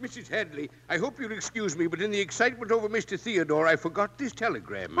officially. Mrs. Hadley, I hope you'll excuse me, but in the excitement over Mr. Theodore, I forgot this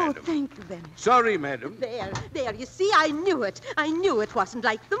telegram, madam. Oh, thank you, Bennett. Sorry, madam. There, you see, I knew it. I knew it wasn't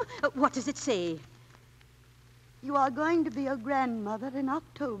like them. What does it say? You are going to be a grandmother in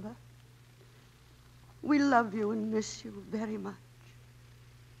October. We love you and miss you very much.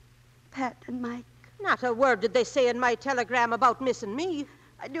 Pat and Mike. Not a word did they say in my telegram about missing me.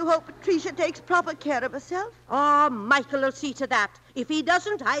 I do hope Patricia takes proper care of herself. Oh, Michael will see to that. If he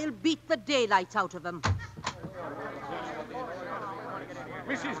doesn't, I'll beat the daylights out of him.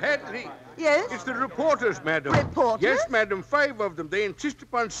 Mrs. Hadley. Yes? It's the reporters, madam. Reporters? Yes, madam, 5 of them. They insist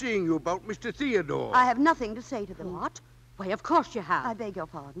upon seeing you about Mr. Theodore. I have nothing to say to them. What? Why, of course you have. I beg your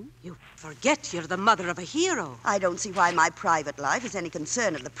pardon? You forget you're the mother of a hero. I don't see why my private life is any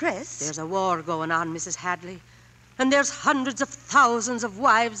concern of the press. There's a war going on, Mrs. Hadley. And there's hundreds of thousands of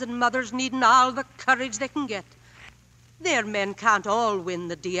wives and mothers needing all the courage they can get. Their men can't all win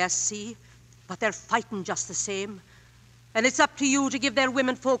the DSC, but they're fighting just the same. And it's up to you to give their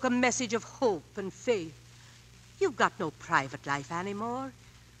women folk a message of hope and faith. You've got no private life anymore.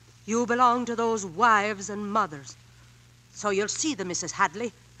 You belong to those wives and mothers. So you'll see them, Mrs.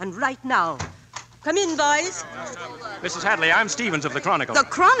 Hadley, and right now. Come in, boys. Mrs. Hadley, I'm Stevens of the Chronicle. The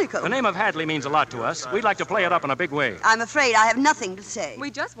Chronicle? The name of Hadley means a lot to us. We'd like to play it up in a big way. I'm afraid I have nothing to say.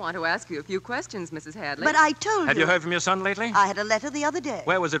 We just want to ask you a few questions, Mrs. Hadley. But I told you. Have you heard from your son lately? I had a letter the other day.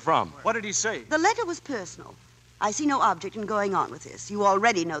 Where was it from? What did he say? The letter was personal. I see no object in going on with this. You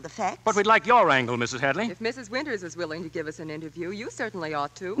already know the facts. But we'd like your angle, Mrs. Hadley. If Mrs. Winters is willing to give us an interview, you certainly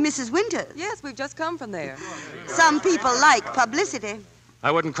ought to. Mrs. Winters? Yes, we've just come from there. Some people like publicity. I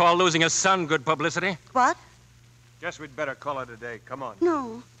wouldn't call losing a son good publicity. What? Guess we'd better call it a day. Come on.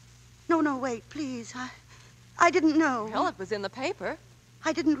 No, wait, please. I didn't know. Well, it was in the paper.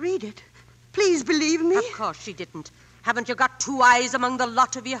 I didn't read it. Please believe me. Of course she didn't. Haven't you got 2 eyes among the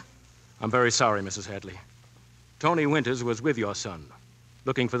lot of you? I'm very sorry, Mrs. Hadley. Tony Winters was with your son,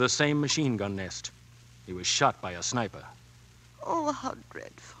 looking for the same machine gun nest. He was shot by a sniper. Oh, how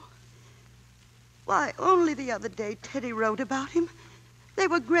dreadful. Why, only the other day Teddy wrote about him. They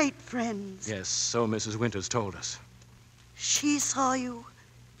were great friends. Yes, so Mrs. Winters told us. She saw you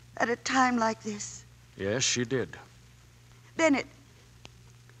at a time like this. Yes, she did. Bennett,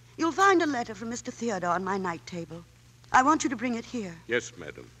 you'll find a letter from Mr. Theodore on my night table. I want you to bring it here. Yes,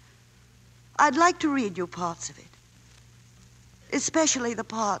 madam. I'd like to read you parts of it, especially the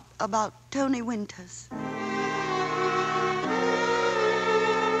part about Tony Winters.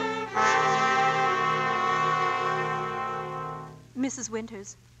 Mrs.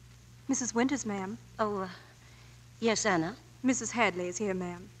 Winters. Mrs. Winters, ma'am. Oh, yes, Anna? Mrs. Hadley is here,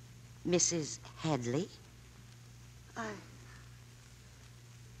 ma'am. Mrs. Hadley?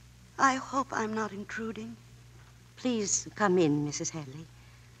 I hope I'm not intruding. Please come in, Mrs. Hadley.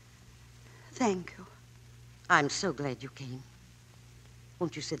 Thank you. I'm so glad you came.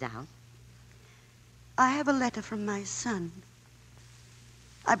 Won't you sit down? I have a letter from my son.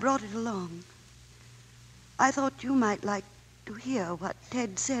 I brought it along. I thought you might like to hear what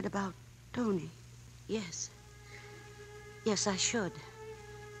Ted said about Tony. Yes. Yes, I should.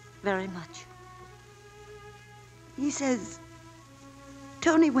 Very much. He says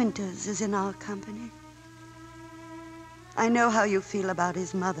Tony Winters is in our company. I know how you feel about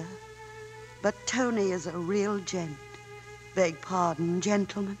his mother, but Tony is a real gent. Beg pardon,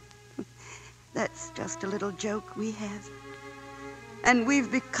 gentlemen. That's just a little joke we have. And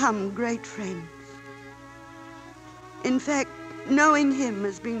we've become great friends. In fact, knowing him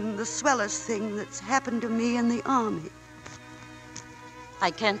has been the swellest thing that's happened to me in the Army.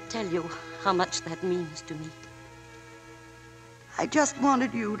 I can't tell you how much that means to me. I just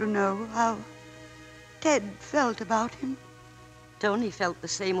wanted you to know how Ted felt about him. Tony felt the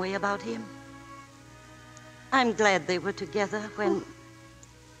same way about him. I'm glad they were together when...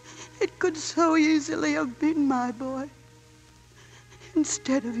 It could so easily have been my boy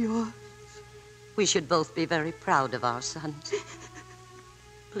instead of yours. We should both be very proud of our sons.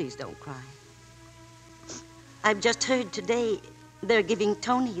 Please don't cry. I've just heard today they're giving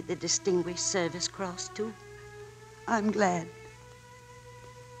Tony the Distinguished Service Cross, too. I'm glad.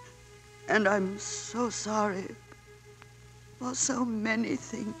 And I'm so sorry for so many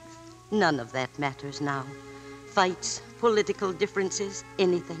things. None of that matters now. Fights, political differences,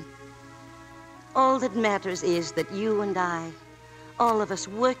 anything. All that matters is that you and I, all of us,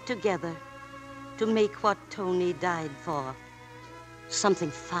 work together to make what Tony died for. Something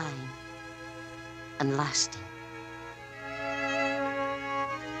fine and lasting.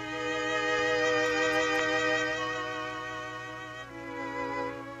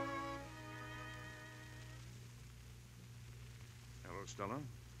 Hello, Stella.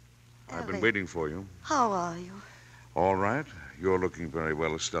 I've been waiting for you. How are you? All right. You're looking very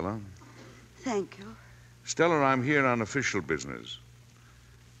well, Stella. Thank you. Stella, I'm here on official business.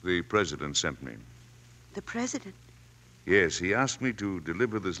 The president sent me. The president? Yes, he asked me to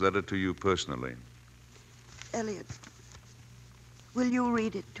deliver this letter to you personally. Elliot, will you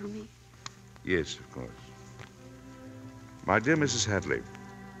read it to me? Yes, of course. My dear Mrs. Hadley,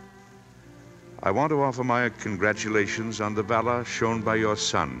 I want to offer my congratulations on the valor shown by your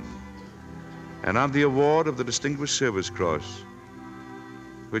son and on the award of the Distinguished Service Cross,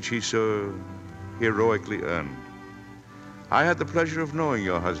 which he so heroically earned. I had the pleasure of knowing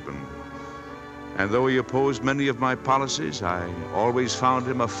your husband, and though he opposed many of my policies, I always found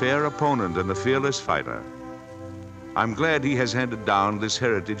him a fair opponent and a fearless fighter. I'm glad he has handed down this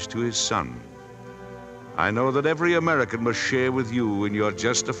heritage to his son. I know that every American must share with you in your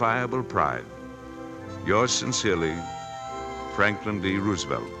justifiable pride. Yours sincerely, Franklin D.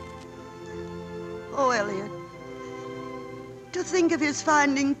 Roosevelt. Oh, Elliot, to think of his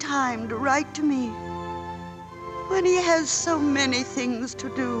finding time to write to me when he has so many things to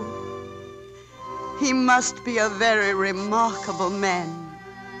do. He must be a very remarkable man.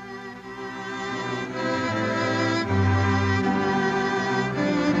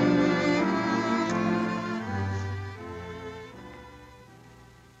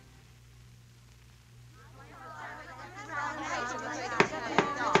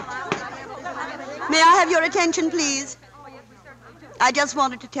 May I have your attention, please? I just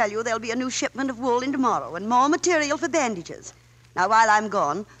wanted to tell you there'll be a new shipment of wool in tomorrow and more material for bandages. Now, while I'm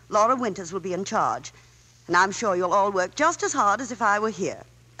gone, Laura Winters will be in charge. And I'm sure you'll all work just as hard as if I were here.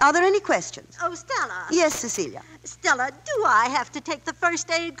 Are there any questions? Oh, Stella. Yes, Cecilia. Stella, do I have to take the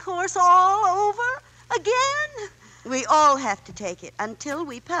first aid course all over again? We all have to take it until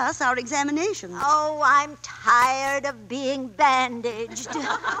we pass our examinations. Oh, I'm tired of being bandaged.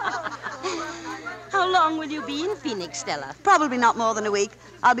 How long will you be in Phoenix, Stella? Probably not more than a week.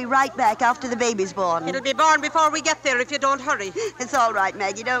 I'll be right back after the baby's born. It'll be born before we get there if you don't hurry. It's all right,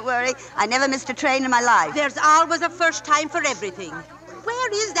 Maggie. Don't worry. I never missed a train in my life. There's always a first time for everything.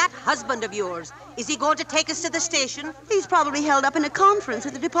 Where is that husband of yours? Is he going to take us to the station? He's probably held up in a conference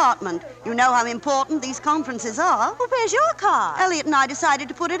at the department. You know how important these conferences are. Well, where's your car? Elliot and I decided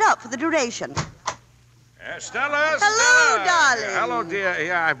to put it up for the duration. Stella! Hello, darling. Hello, dear.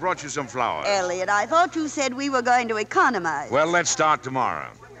 Yeah, I brought you some flowers. Elliot, I thought you said we were going to economize. Well, let's start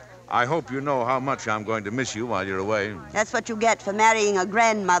tomorrow. I hope you know how much I'm going to miss you while you're away. That's what you get for marrying a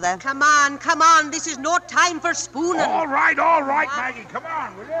grandmother. Come on, come on. This is no time for spooning. All right, Maggie. Come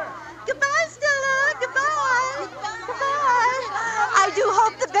on, will you? Goodbye, Stella. Goodbye. Goodbye. I do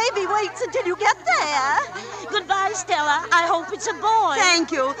hope the baby waits until you get there. Goodbye, Stella. I hope it's a boy. Thank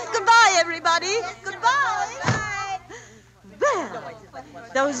you. Goodbye, everybody. Goodbye. Well,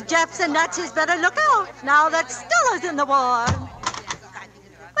 those Japs and Nazis better look out now that Stella's in the war.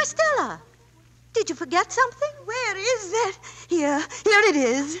 Why, Stella, did you forget something? Where is that? Here it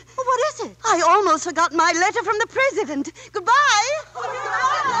is. Well, what is it? I almost forgot my letter from the president. Goodbye.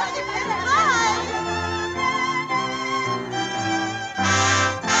 Goodbye.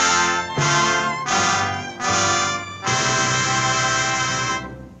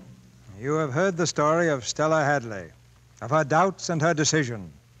 You have heard the story of Stella Hadley, of her doubts and her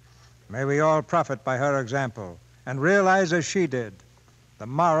decision. May we all profit by her example and realize as she did the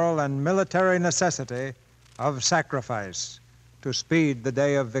moral and military necessity of sacrifice to speed the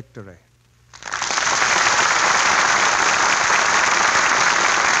day of victory.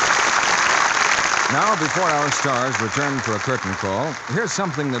 Now, before our stars return for a curtain call, here's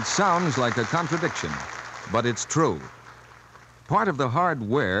something that sounds like a contradiction, but it's true. Part of the hard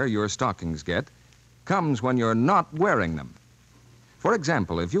wear your stockings get comes when you're not wearing them. For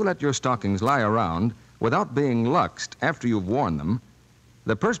example, if you let your stockings lie around without being luxed after you've worn them,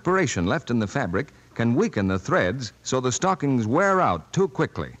 the perspiration left in the fabric can weaken the threads so the stockings wear out too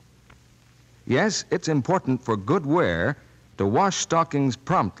quickly. Yes, it's important for good wear to wash stockings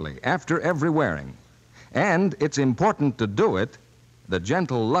promptly after every wearing. And it's important to do it the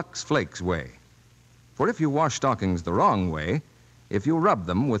gentle Lux Flakes way. For if you wash stockings the wrong way, if you rub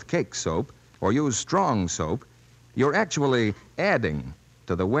them with cake soap or use strong soap, you're actually adding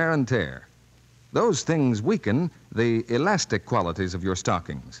to the wear and tear. Those things weaken the elastic qualities of your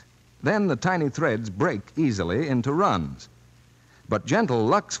stockings. Then the tiny threads break easily into runs. But gentle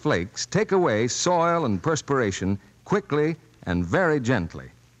Lux Flakes take away soil and perspiration quickly and very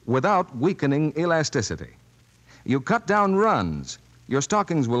gently, without weakening elasticity. You cut down runs. Your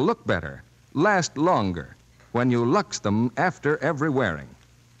stockings will look better, last longer, when you Lux them after every wearing.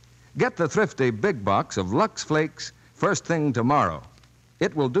 Get the thrifty big box of Lux Flakes first thing tomorrow.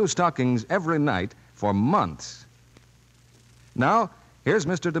 It will do stockings every night for months. Now, here's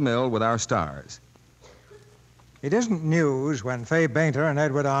Mr. DeMille with our stars. It isn't news when Fay Bainter and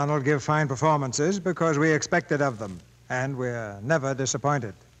Edward Arnold give fine performances because we expect it of them, and we're never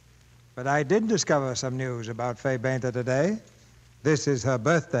disappointed. But I did discover some news about Fay Bainter today. This is her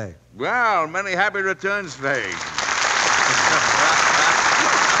birthday. Well, many happy returns, Fay.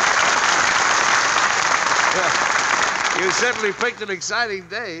 You certainly picked an exciting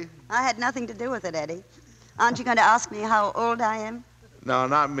day. I had nothing to do with it, Eddie. Aren't you going to ask me how old I am? No,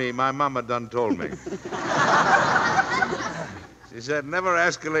 not me. My mama done told me. She said, never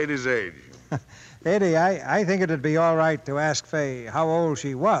ask a lady's age. Eddie, I think it'd be all right to ask Fay how old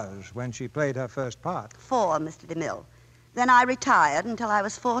she was when she played her first part. 4, Mr. DeMille. Then I retired until I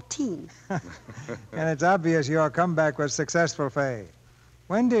was 14. And it's obvious your comeback was successful, Fay.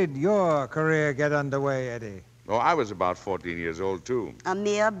 When did your career get underway, Eddie? Oh, I was about 14 years old, too. A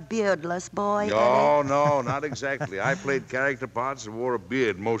mere beardless boy, No, not exactly. I played character parts and wore a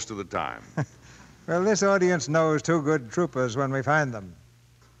beard most of the time. Well, this audience knows two good troopers when we find them.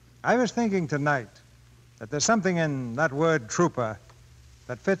 I was thinking tonight that there's something in that word trooper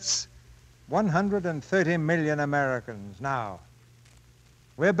that fits 130 million Americans now.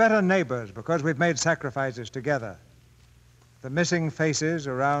 We're better neighbors because we've made sacrifices together. The missing faces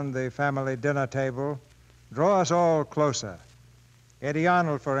around the family dinner table draw us all closer. Eddie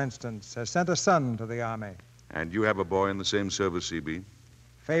Arnold, for instance, has sent a son to the Army. And you have a boy in the same service, C.B.?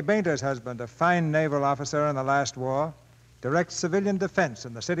 Fay Bainter's husband, a fine naval officer in the last war, directs civilian defense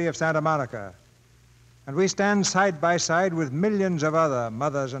in the city of Santa Monica. And we stand side by side with millions of other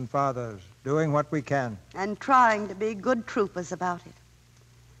mothers and fathers doing what we can. And trying to be good troopers about it.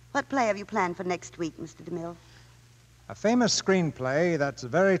 What play have you planned for next week, Mr. DeMille? A famous screenplay that's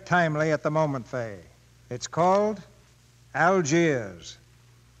very timely at the moment, Fay. It's called Algiers.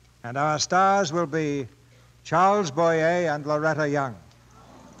 And our stars will be Charles Boyer and Loretta Young.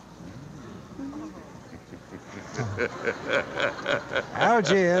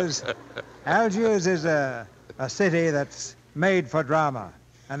 Algiers is a city that's made for drama,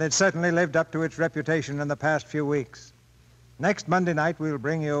 and it's certainly lived up to its reputation in the past few weeks. Next Monday night, we'll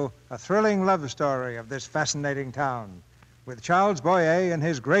bring you a thrilling love story of this fascinating town, with Charles Boyer in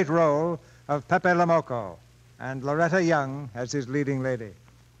his great role of Pepe Lamoco, and Loretta Young as his leading lady.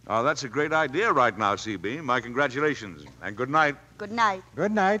 Oh, that's a great idea right now, C.B. My congratulations, and good night. Good night.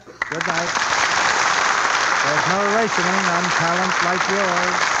 Good night. Good night. There's no rationing on talent like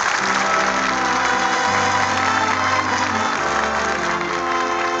yours.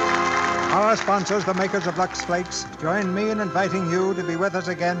 Our sponsors, the makers of Lux Flakes, join me in inviting you to be with us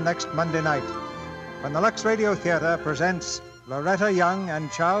again next Monday night when the Lux Radio Theater presents Loretta Young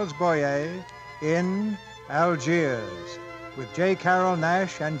and Charles Boyer in Algiers with J. Carroll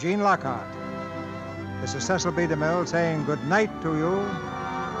Nash and Gene Lockhart. This is Cecil B. DeMille saying good night to you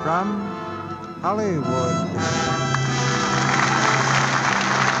from Hollywood.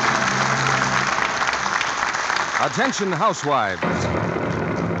 Attention, housewives.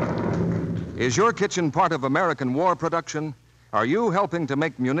 Is your kitchen part of American war production? Are you helping to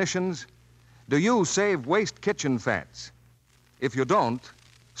make munitions? Do you save waste kitchen fats? If you don't,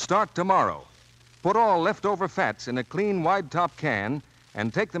 start tomorrow. Put all leftover fats in a clean, wide-top can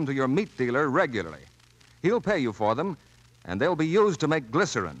and take them to your meat dealer regularly. He'll pay you for them, and they'll be used to make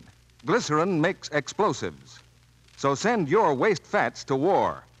glycerin. Glycerin makes explosives. So send your waste fats to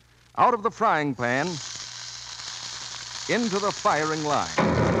war, out of the frying pan, into the firing line.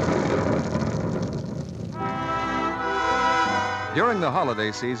 During the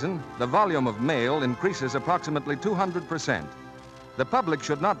holiday season, the volume of mail increases approximately 200%. The public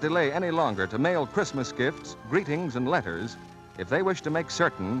should not delay any longer to mail Christmas gifts, greetings, and letters if they wish to make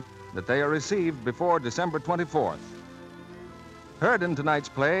certain that they are received before December 24th. Heard in tonight's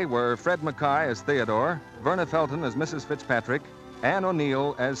play were Fred Mackay as Theodore, Verna Felton as Mrs. Fitzpatrick, Anne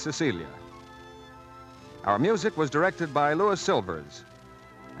O'Neill as Cecilia. Our music was directed by Louis Silvers.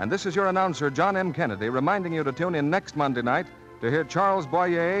 And this is your announcer, John M. Kennedy, reminding you to tune in next Monday night to hear Charles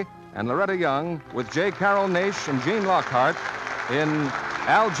Boyer and Loretta Young with J. Carroll Nash and Gene Lockhart in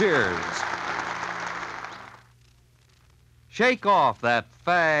Algiers. Shake off that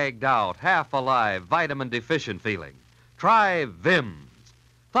fagged out, half-alive, vitamin-deficient feeling. Try Vims.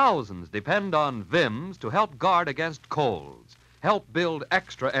 Thousands depend on Vims to help guard against colds. help build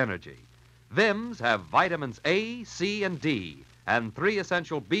extra energy. Vims have vitamins A, C, and D, and 3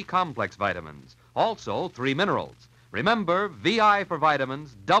 essential B-complex vitamins, also 3 minerals. Remember, VI for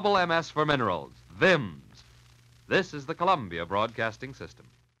vitamins, double MS for minerals. Vims. This is the Columbia Broadcasting System.